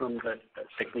apart from that,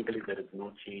 technically there is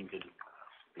no change in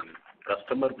the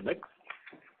customer mix,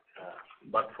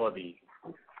 but for the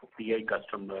PI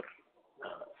customer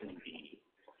in the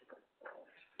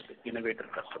innovator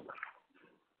customer.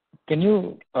 Can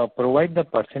you provide the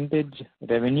percentage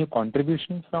revenue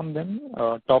contribution from them,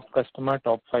 top customer,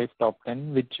 top 5, top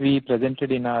 10, which we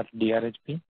presented in our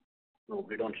DRHP? No,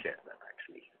 we don't share that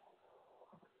actually.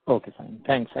 Okay, fine.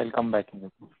 Thanks. I'll come back in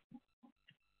the group.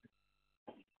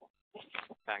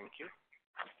 Thank you.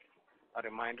 A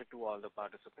reminder to all the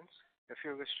participants, if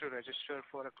you wish to register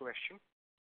for a question,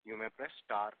 you may press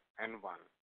star and 1.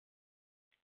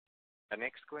 The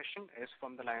next question is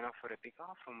from the line of Ritika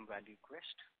from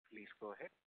ValueQuest. Please go ahead.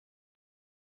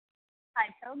 Hi,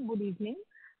 sir. Good evening.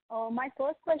 My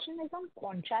first question is on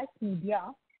contrast media.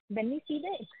 When we see the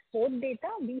export data,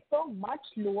 we saw much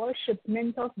lower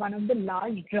shipments of one of the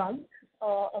large drugs,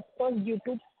 of course, due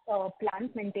to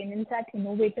plant maintenance at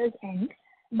innovators' end.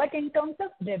 But in terms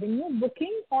of revenue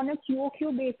booking on a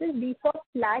QOQ basis, we saw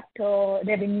flat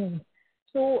revenues.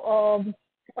 So,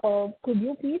 could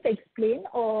you please explain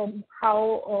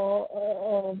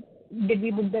how did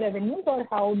we book the revenues, or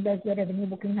how does the revenue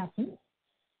booking happen?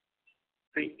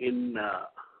 See, in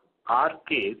our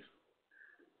case,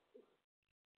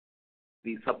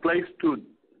 the supplies to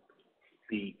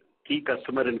the key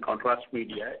customer in contrast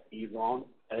media is on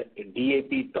a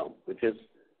DAP term, which is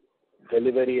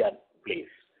delivery at place.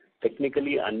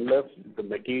 Technically, unless the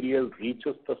material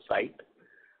reaches the site,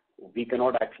 we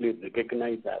cannot actually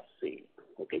recognize as sale.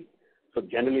 Okay, so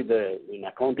generally, in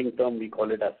accounting term, we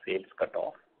call it as sales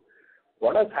cutoff.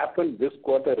 What has happened this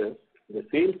quarter is the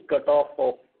sales cutoff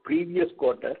of previous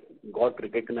quarter got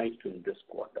recognized in this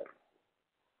quarter.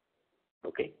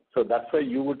 Okay, so that's why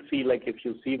you would see, like, if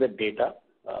you see the data,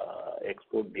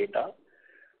 export data,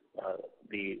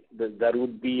 there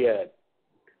would be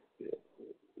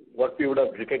what we would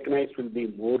have recognized will be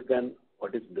more than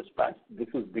what is dispatched. This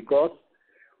is because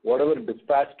whatever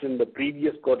dispatched in the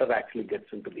previous quarter actually gets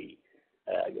into the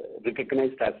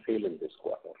recognized as sale in this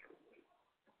quarter.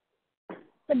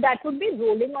 So that would be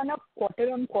rolling on a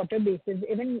quarter-on-quarter basis.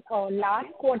 Even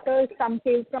last quarter, some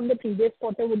sales from the previous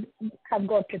quarter would have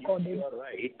got recorded. You are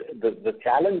right. The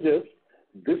challenge is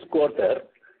this quarter,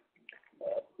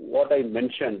 what I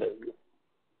mentioned,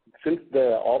 since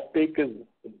the offtake is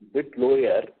a bit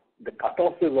lower, the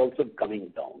cutoff is also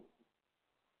coming down.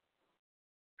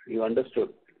 You understood?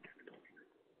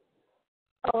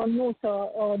 No,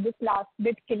 sir. This last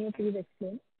bit, can you please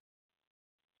explain?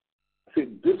 See,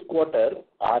 this quarter,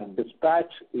 our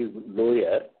dispatch is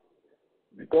lower.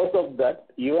 Because of that,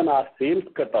 even our sales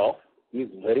cutoff is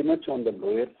very much on the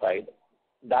lower side.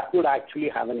 That would actually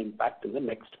have an impact in the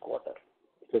next quarter.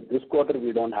 So this quarter,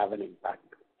 we don't have an impact.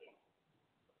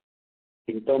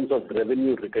 In terms of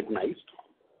revenue recognized,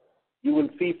 you will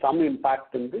see some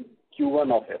impact in the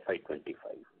Q1 of FY25.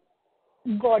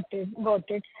 Got it.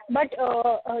 But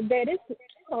there is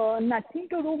nothing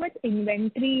to do with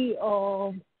inventory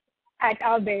at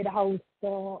our warehouse.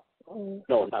 No,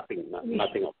 nothing of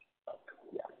that.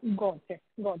 Yeah. Got it.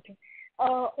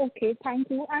 Okay, thank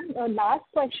you. And last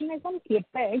question is on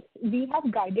CapEx. We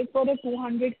have guided for a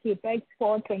 200 CapEx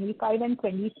for 25 and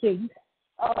 26.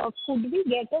 Could we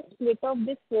get a split of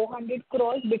this 400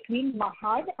 crores between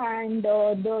Mahad and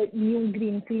the new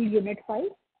Greenfield Unit 5?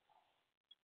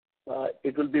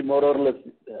 It will be more or less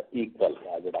equal.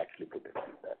 I would actually put it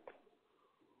like that.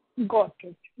 Got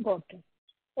it.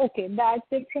 Okay, that's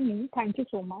it from me. Thank you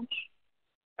so much.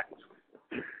 Thanks.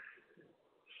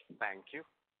 Thank you.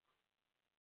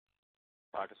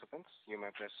 Participants, you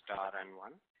may press star and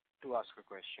 1 to ask a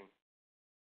question.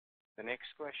 The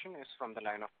next question is from the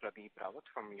line of Pradeep Rawat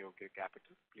from Yogi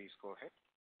Capital. Please go ahead.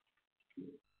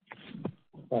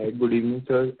 Hi, good evening,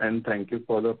 sir, and thank you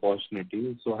for the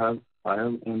opportunity. So I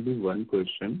have only one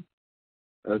question.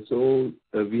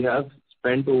 We have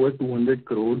spent over 200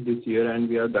 crore this year, and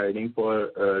we are guiding for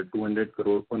 200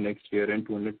 crore for next year and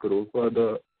 200 crore for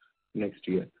the next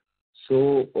year.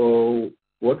 So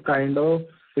what kind of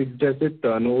fixed asset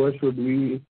turnover should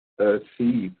we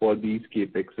see for these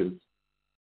CapExes?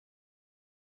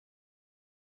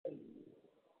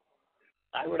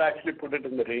 I would actually put it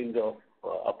in the range of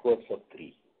upwards of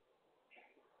 3.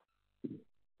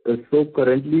 So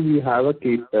currently we have a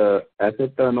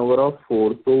asset turnover of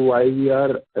 4. So why we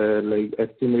are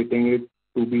estimating it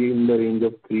to be in the range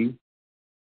of 3?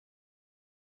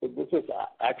 So this is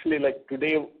actually like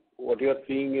today what you are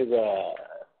seeing is a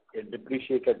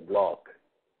depreciated block.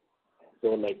 So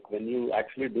like when you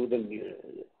actually do the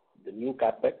new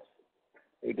capex,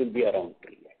 it will be around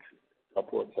 3 actually,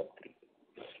 upwards of 3,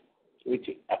 which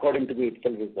according to me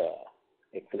itself is an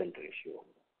excellent ratio.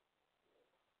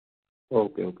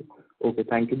 Okay.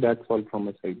 Thank you. That's all from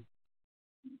my side.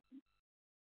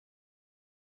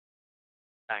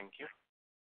 Thank you.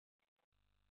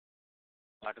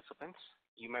 Participants,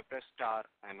 you may press star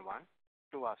and 1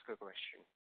 to ask a question.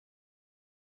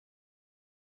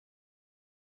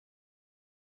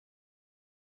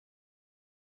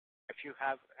 If you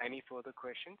have any further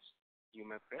questions, you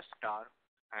may press star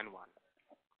and 1.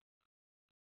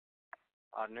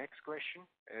 Our next question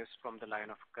is from the line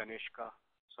of Kanishka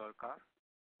Sarkar,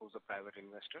 who's a private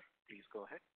investor. Please go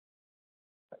ahead.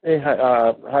 Hey,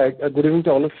 hi. Good evening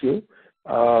to all of you.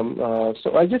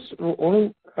 So I just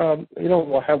want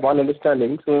have one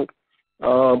understanding. So,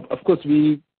 of course,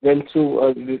 we went through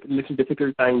a little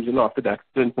difficult times, after the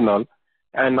accidents and all,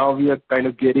 and now we are kind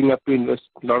of gearing up to invest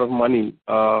a lot of money.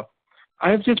 I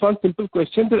have just one simple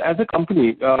question. That as a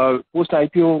company,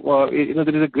 post-IPO,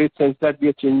 there is a great sense that we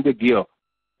are changing the gear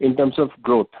in terms of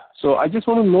growth. So I just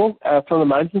want to know from the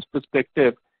management's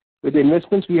perspective, with the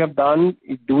investments we have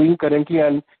doing currently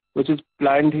and which is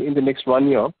planned in the next 1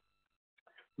 year,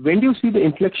 when do you see the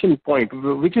inflection point?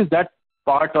 Which is that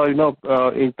part, or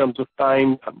in terms of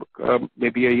time,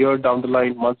 maybe a year down the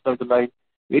line, months down the line,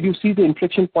 where do you see the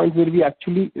inflection point where we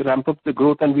actually ramp up the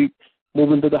growth and we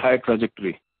move into the higher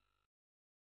trajectory?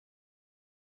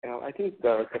 I think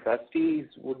the capacities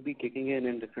would be kicking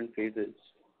in different phases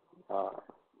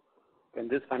in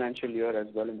this financial year as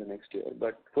well in the next year,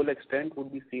 but full extent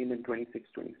would be seen in 26,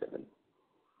 27.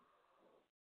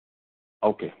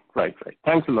 Okay, right.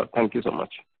 Thanks a lot. Thank you so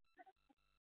much.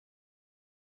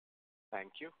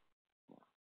 Thank you.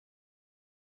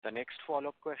 The next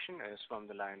follow-up question is from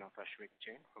the line of Ashwik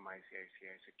Jain from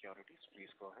ICICI Securities. Please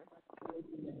go ahead.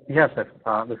 Yes,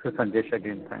 sir. This is Sanjesh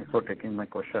again. Thanks for taking my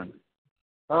question.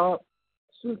 So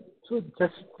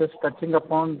just touching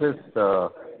upon this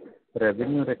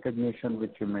revenue recognition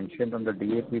which you mentioned on the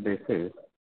DAP basis,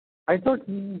 I thought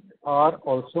we are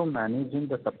also managing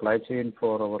the supply chain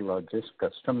for our largest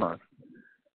customer.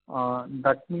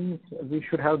 That means we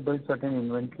should have built certain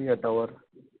inventory at our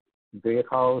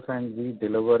warehouse and we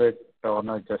deliver it on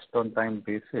a just-on-time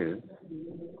basis.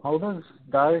 How does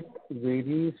that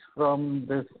vary from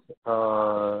this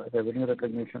revenue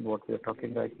recognition what we are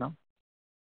talking right now?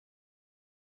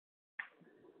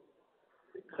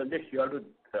 Sanjesh, you have to,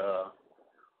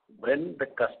 when the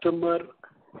customer,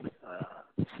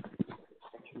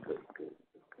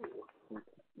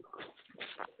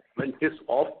 when his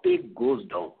offtake goes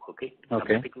down, in a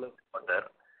particular order,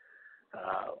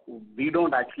 we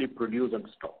don't actually produce and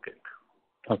stock it.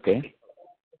 Okay.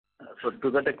 So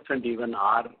to that extent, even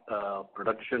our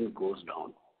production goes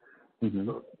down. Mm-hmm.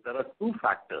 So there are two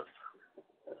factors.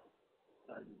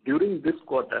 During this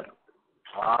quarter,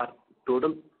 our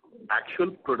total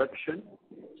actual production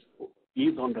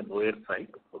is on the lower side.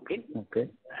 Okay. Okay.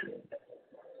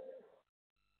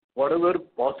 Whatever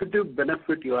positive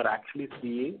benefit you are actually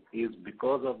seeing is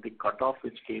because of the cutoff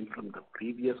which came from the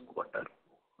previous quarter.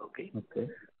 Okay.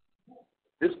 Okay.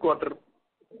 This quarter,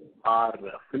 our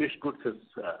finished goods is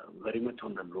very much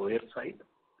on the lower side,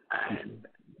 and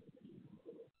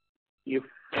if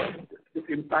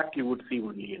impact you would see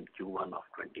only in Q1 of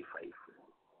 25.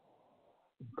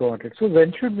 Got it. So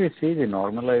when should we see the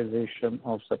normalization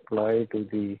of supply to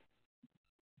the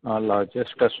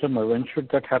largest customer? When should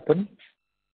that happen?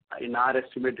 In our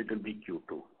estimate, it will be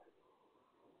Q2.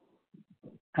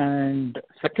 And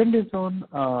second is on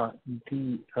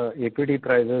the APD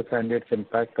prices and its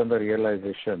impact on the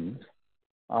realizations.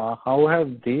 How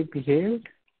have they behaved?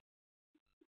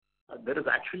 There is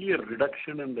actually a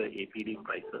reduction in the APD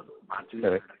prices,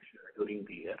 marginal reduction during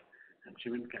the year, and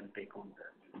Shivan can take on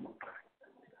that.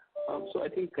 So I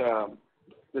think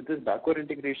with this backward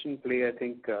integration play, I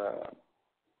think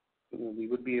we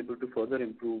would be able to further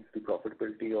improve the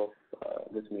profitability of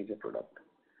this major product.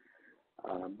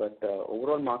 But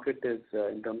overall market is,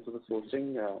 in terms of the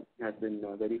sourcing, has been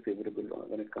very favorable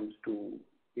when it comes to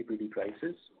APD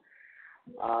prices.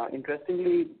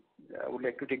 Interestingly, I would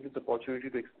like to take this opportunity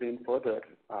to explain further.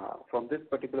 From this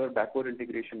particular backward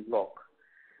integration block,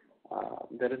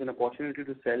 there is an opportunity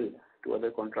to sell to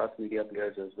other contrast media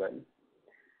players as well.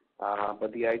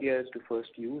 But the idea is to first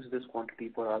use this quantity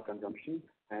for our consumption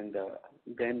and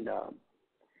then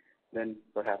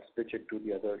perhaps pitch it to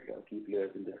the other key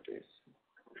players in this space.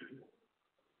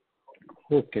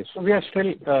 Okay, so we are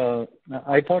still,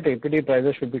 I thought APD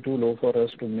prices should be too low for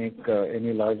us to make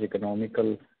any large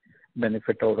economical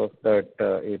benefit out of that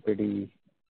APD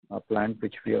plant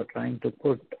which we are trying to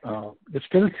put. You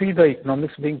still see the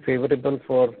economics being favorable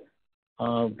for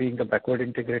being a backward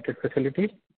integrated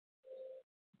facility?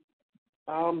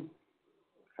 I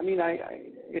mean,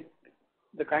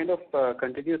 the kind of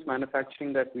continuous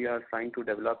manufacturing that we are trying to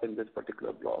develop in this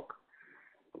particular block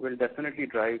will definitely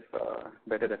drive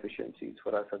better efficiencies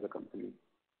for us as a company.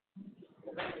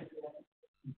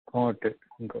 Got it.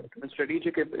 And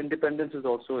strategic independence is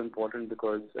also important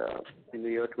because in the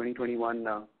year 2021,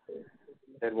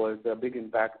 there was a big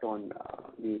impact on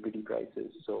the APD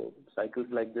prices. So cycles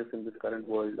like this in this current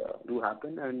world do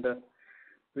happen, and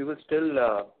we will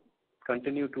still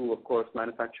continue to, of course,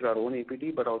 manufacture our own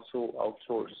APD, but also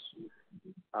outsource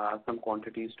some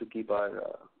quantities to keep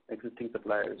our existing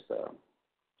suppliers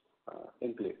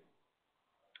in play.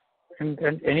 And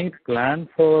any plan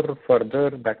for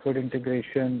further backward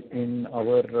integration in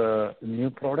our new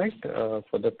product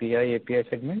for the PI API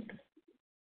segment?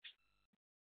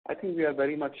 I think we are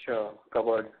very much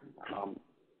covered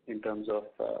in terms of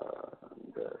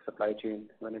the supply chain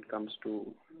when it comes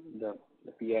to the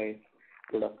PI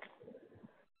product.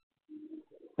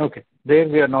 Okay. There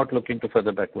we are not looking to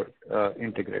further backward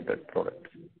integrate that product.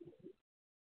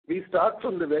 We start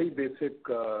from the very basic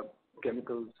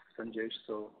chemicals, Sanjesh.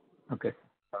 So. Okay.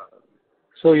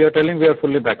 So you're telling we are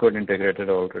fully backward integrated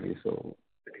already. So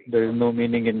there is no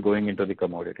meaning in going into the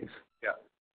commodities. Yeah.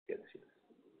 Yes.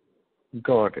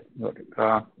 Got it.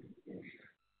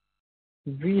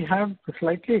 We have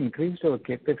slightly increased our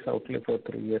capex outlay for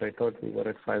 3 years. I thought we were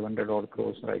at 500 odd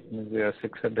crores. Right now we are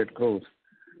 600 crores.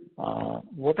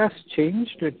 What has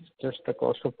changed? It's just the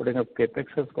cost of putting up capex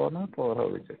has gone up, or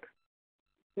how is it?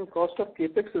 The cost of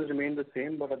capex has remained the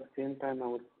same, but at the same time, I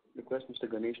would request Mr.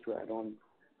 Ganesh to add on.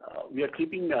 We are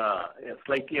keeping a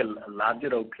slightly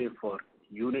larger outlay for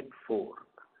Unit 4.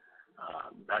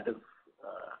 That is,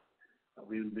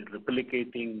 we will be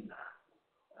replicating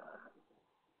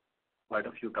quite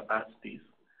a few capacities.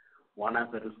 One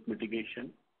as a risk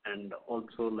mitigation, and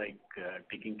also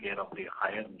taking care of the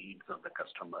higher needs of the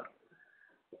customer.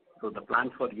 So the plan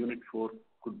for Unit 4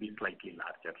 could be slightly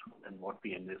larger than what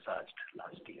we envisaged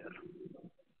last year.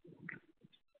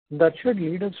 That should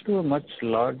lead us to a much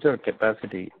larger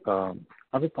capacity. Are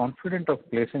we confident of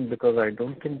placing, because I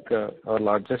don't think our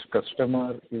largest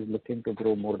customer is looking to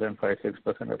grow more than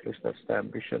 5-6%, at least that's the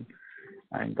ambition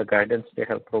and the guidance they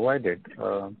have provided.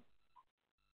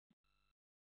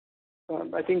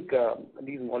 I think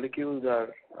these molecules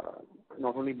are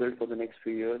not only built for the next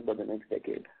few years, but the next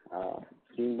decade.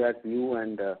 Seeing that view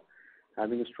and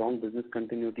having a strong business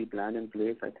continuity plan in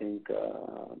place, I think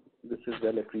this is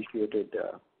well appreciated.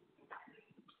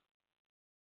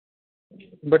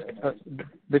 But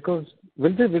because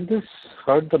will this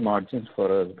hurt the margins for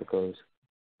us, because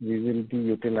we will be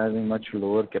utilizing much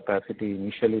lower capacity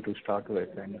initially to start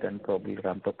with and then probably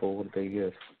ramp up over the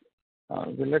years.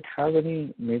 Will it have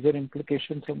any major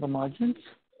implications on the margins?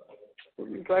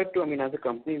 We tried to, as a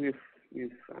company,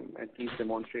 we've at least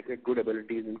demonstrated good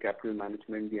abilities in capital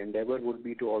management. The endeavor would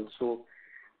be to also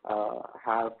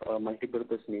have a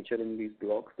multi-purpose nature in these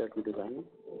blocks that we design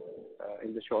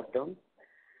in the short term,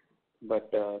 but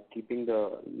keeping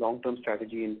the long-term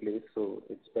strategy in place. So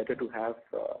it's better to have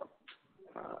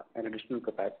an additional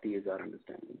capacity, is our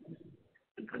understanding.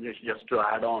 And just to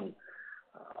add on,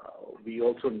 we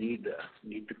also need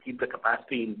to keep the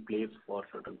capacity in place for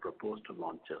certain proposed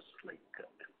launches.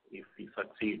 If we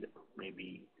succeed,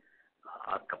 maybe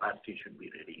our capacity should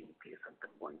be ready in place at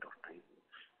that point of time.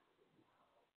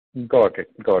 Got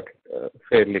it.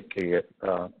 Fairly clear.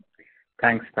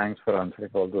 Thanks for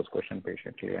answering all those questions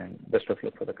patiently, and best of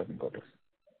luck for the coming quarters.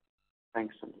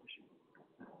 Thanks so much.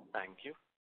 Thank you.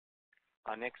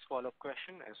 Our next follow-up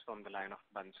question is from the line of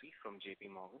Bansi from JP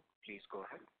Morgan. Please go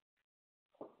ahead.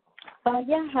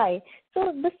 Yeah, hi.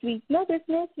 So the sweetener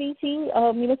business, we see,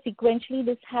 sequentially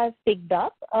this has picked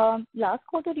up. Last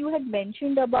quarter you had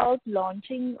mentioned about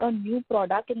launching a new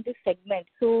product in this segment.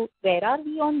 So where are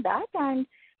we on that, and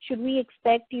should we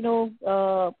expect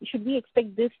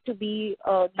this to be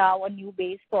now a new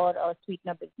base for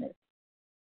sweetener business?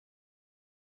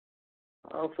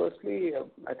 Firstly,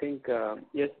 I think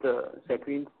yes, the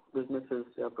saccharine business is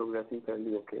progressing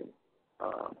fairly okay.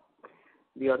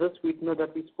 The other sweetener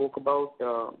that we spoke about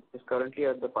is currently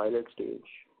at the pilot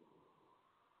stage.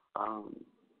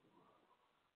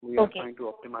 We are trying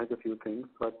to optimize a few things,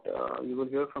 but you will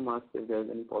hear from us if there's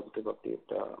any positive update.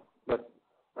 But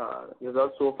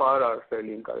results so far are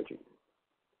fairly encouraging.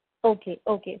 Okay.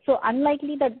 So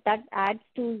unlikely that adds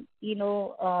to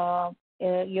your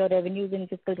revenues in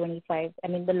fiscal 25.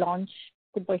 The launch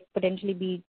could potentially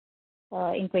be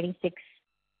in 26.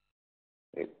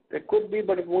 It could be,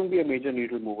 but it won't be a major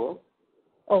needle mover.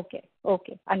 Okay.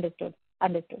 Understood.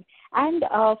 And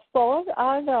for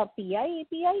our PI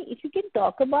API, if you can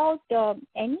talk about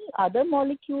any other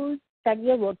molecules that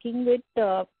we are working with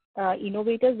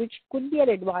innovators which could be at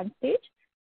advanced stage?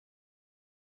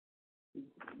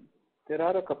 There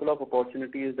are a couple of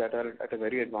opportunities that are at a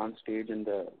very advanced stage in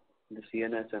the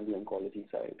CNS and the oncology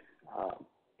side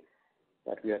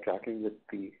that we are tracking with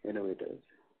the innovators.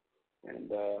 And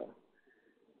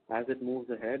as it moves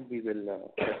ahead, we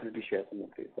will definitely share some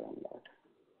updates on that.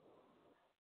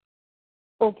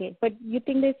 Okay, but you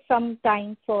think there's some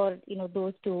time for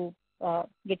those to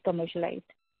get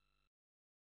commercialized?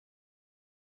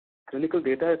 Clinical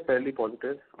data is fairly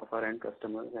positive of our end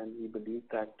customers, and we believe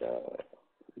that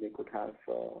they could have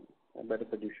a better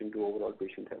solution to overall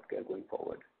patient healthcare going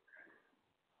forward.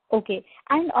 Okay.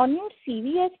 And on your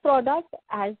CVS product,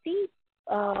 as the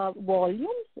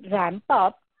volumes ramp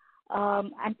up,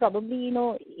 and probably,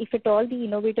 if at all the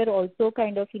innovator also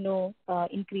kind of,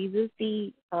 increases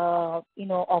the,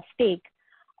 offtake,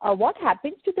 what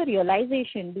happens to the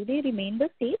realization? Do they remain the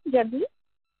same generally?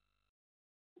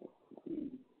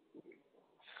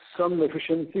 Some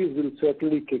efficiencies will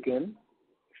certainly kick in.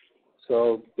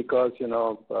 So because,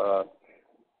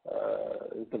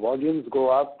 if the volumes go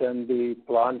up, then the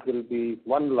plant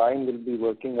one line will be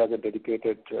working as a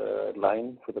dedicated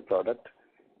line for the product.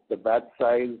 The batch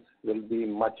size will be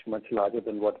much, much larger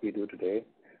than what we do today.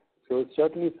 So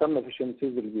certainly some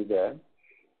efficiencies will be there.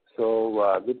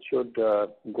 So which should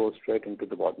go straight into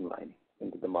the bottom line,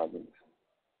 into the margins.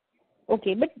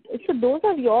 Okay, but so those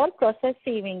are your process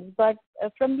savings, but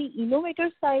from the innovator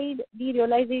side, the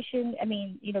realization,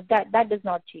 that does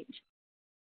not change.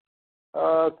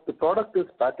 The product is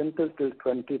patented till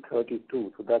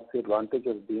 2032, so that's the advantage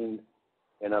of being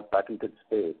in a patented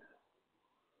space.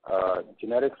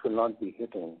 Generics will not be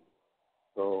hitting.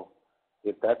 So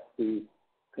if that's the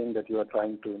thing that you are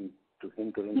trying to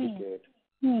hint or indicate,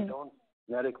 you don't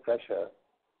generic pressure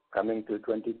coming to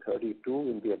 2032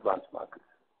 in the advanced markets.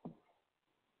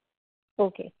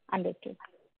 Okay, understood.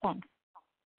 Thanks.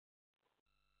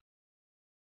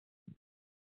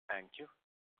 Thank you.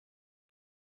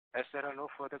 As there are no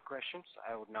further questions,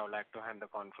 I would now like to hand the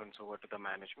conference over to the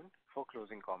management for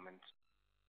closing comments.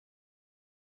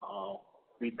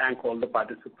 We thank all the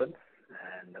participants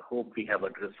and hope we have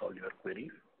addressed all your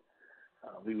queries.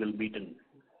 We will meet in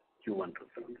Q1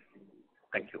 results.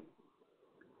 Thank you.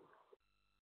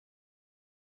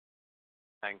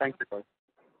 Thank you.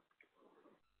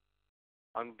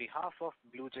 On behalf of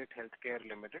Blue Jet Healthcare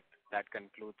Limited, that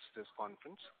concludes this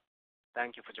conference.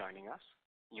 Thank you for joining us.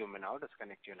 You may now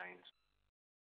disconnect your lines.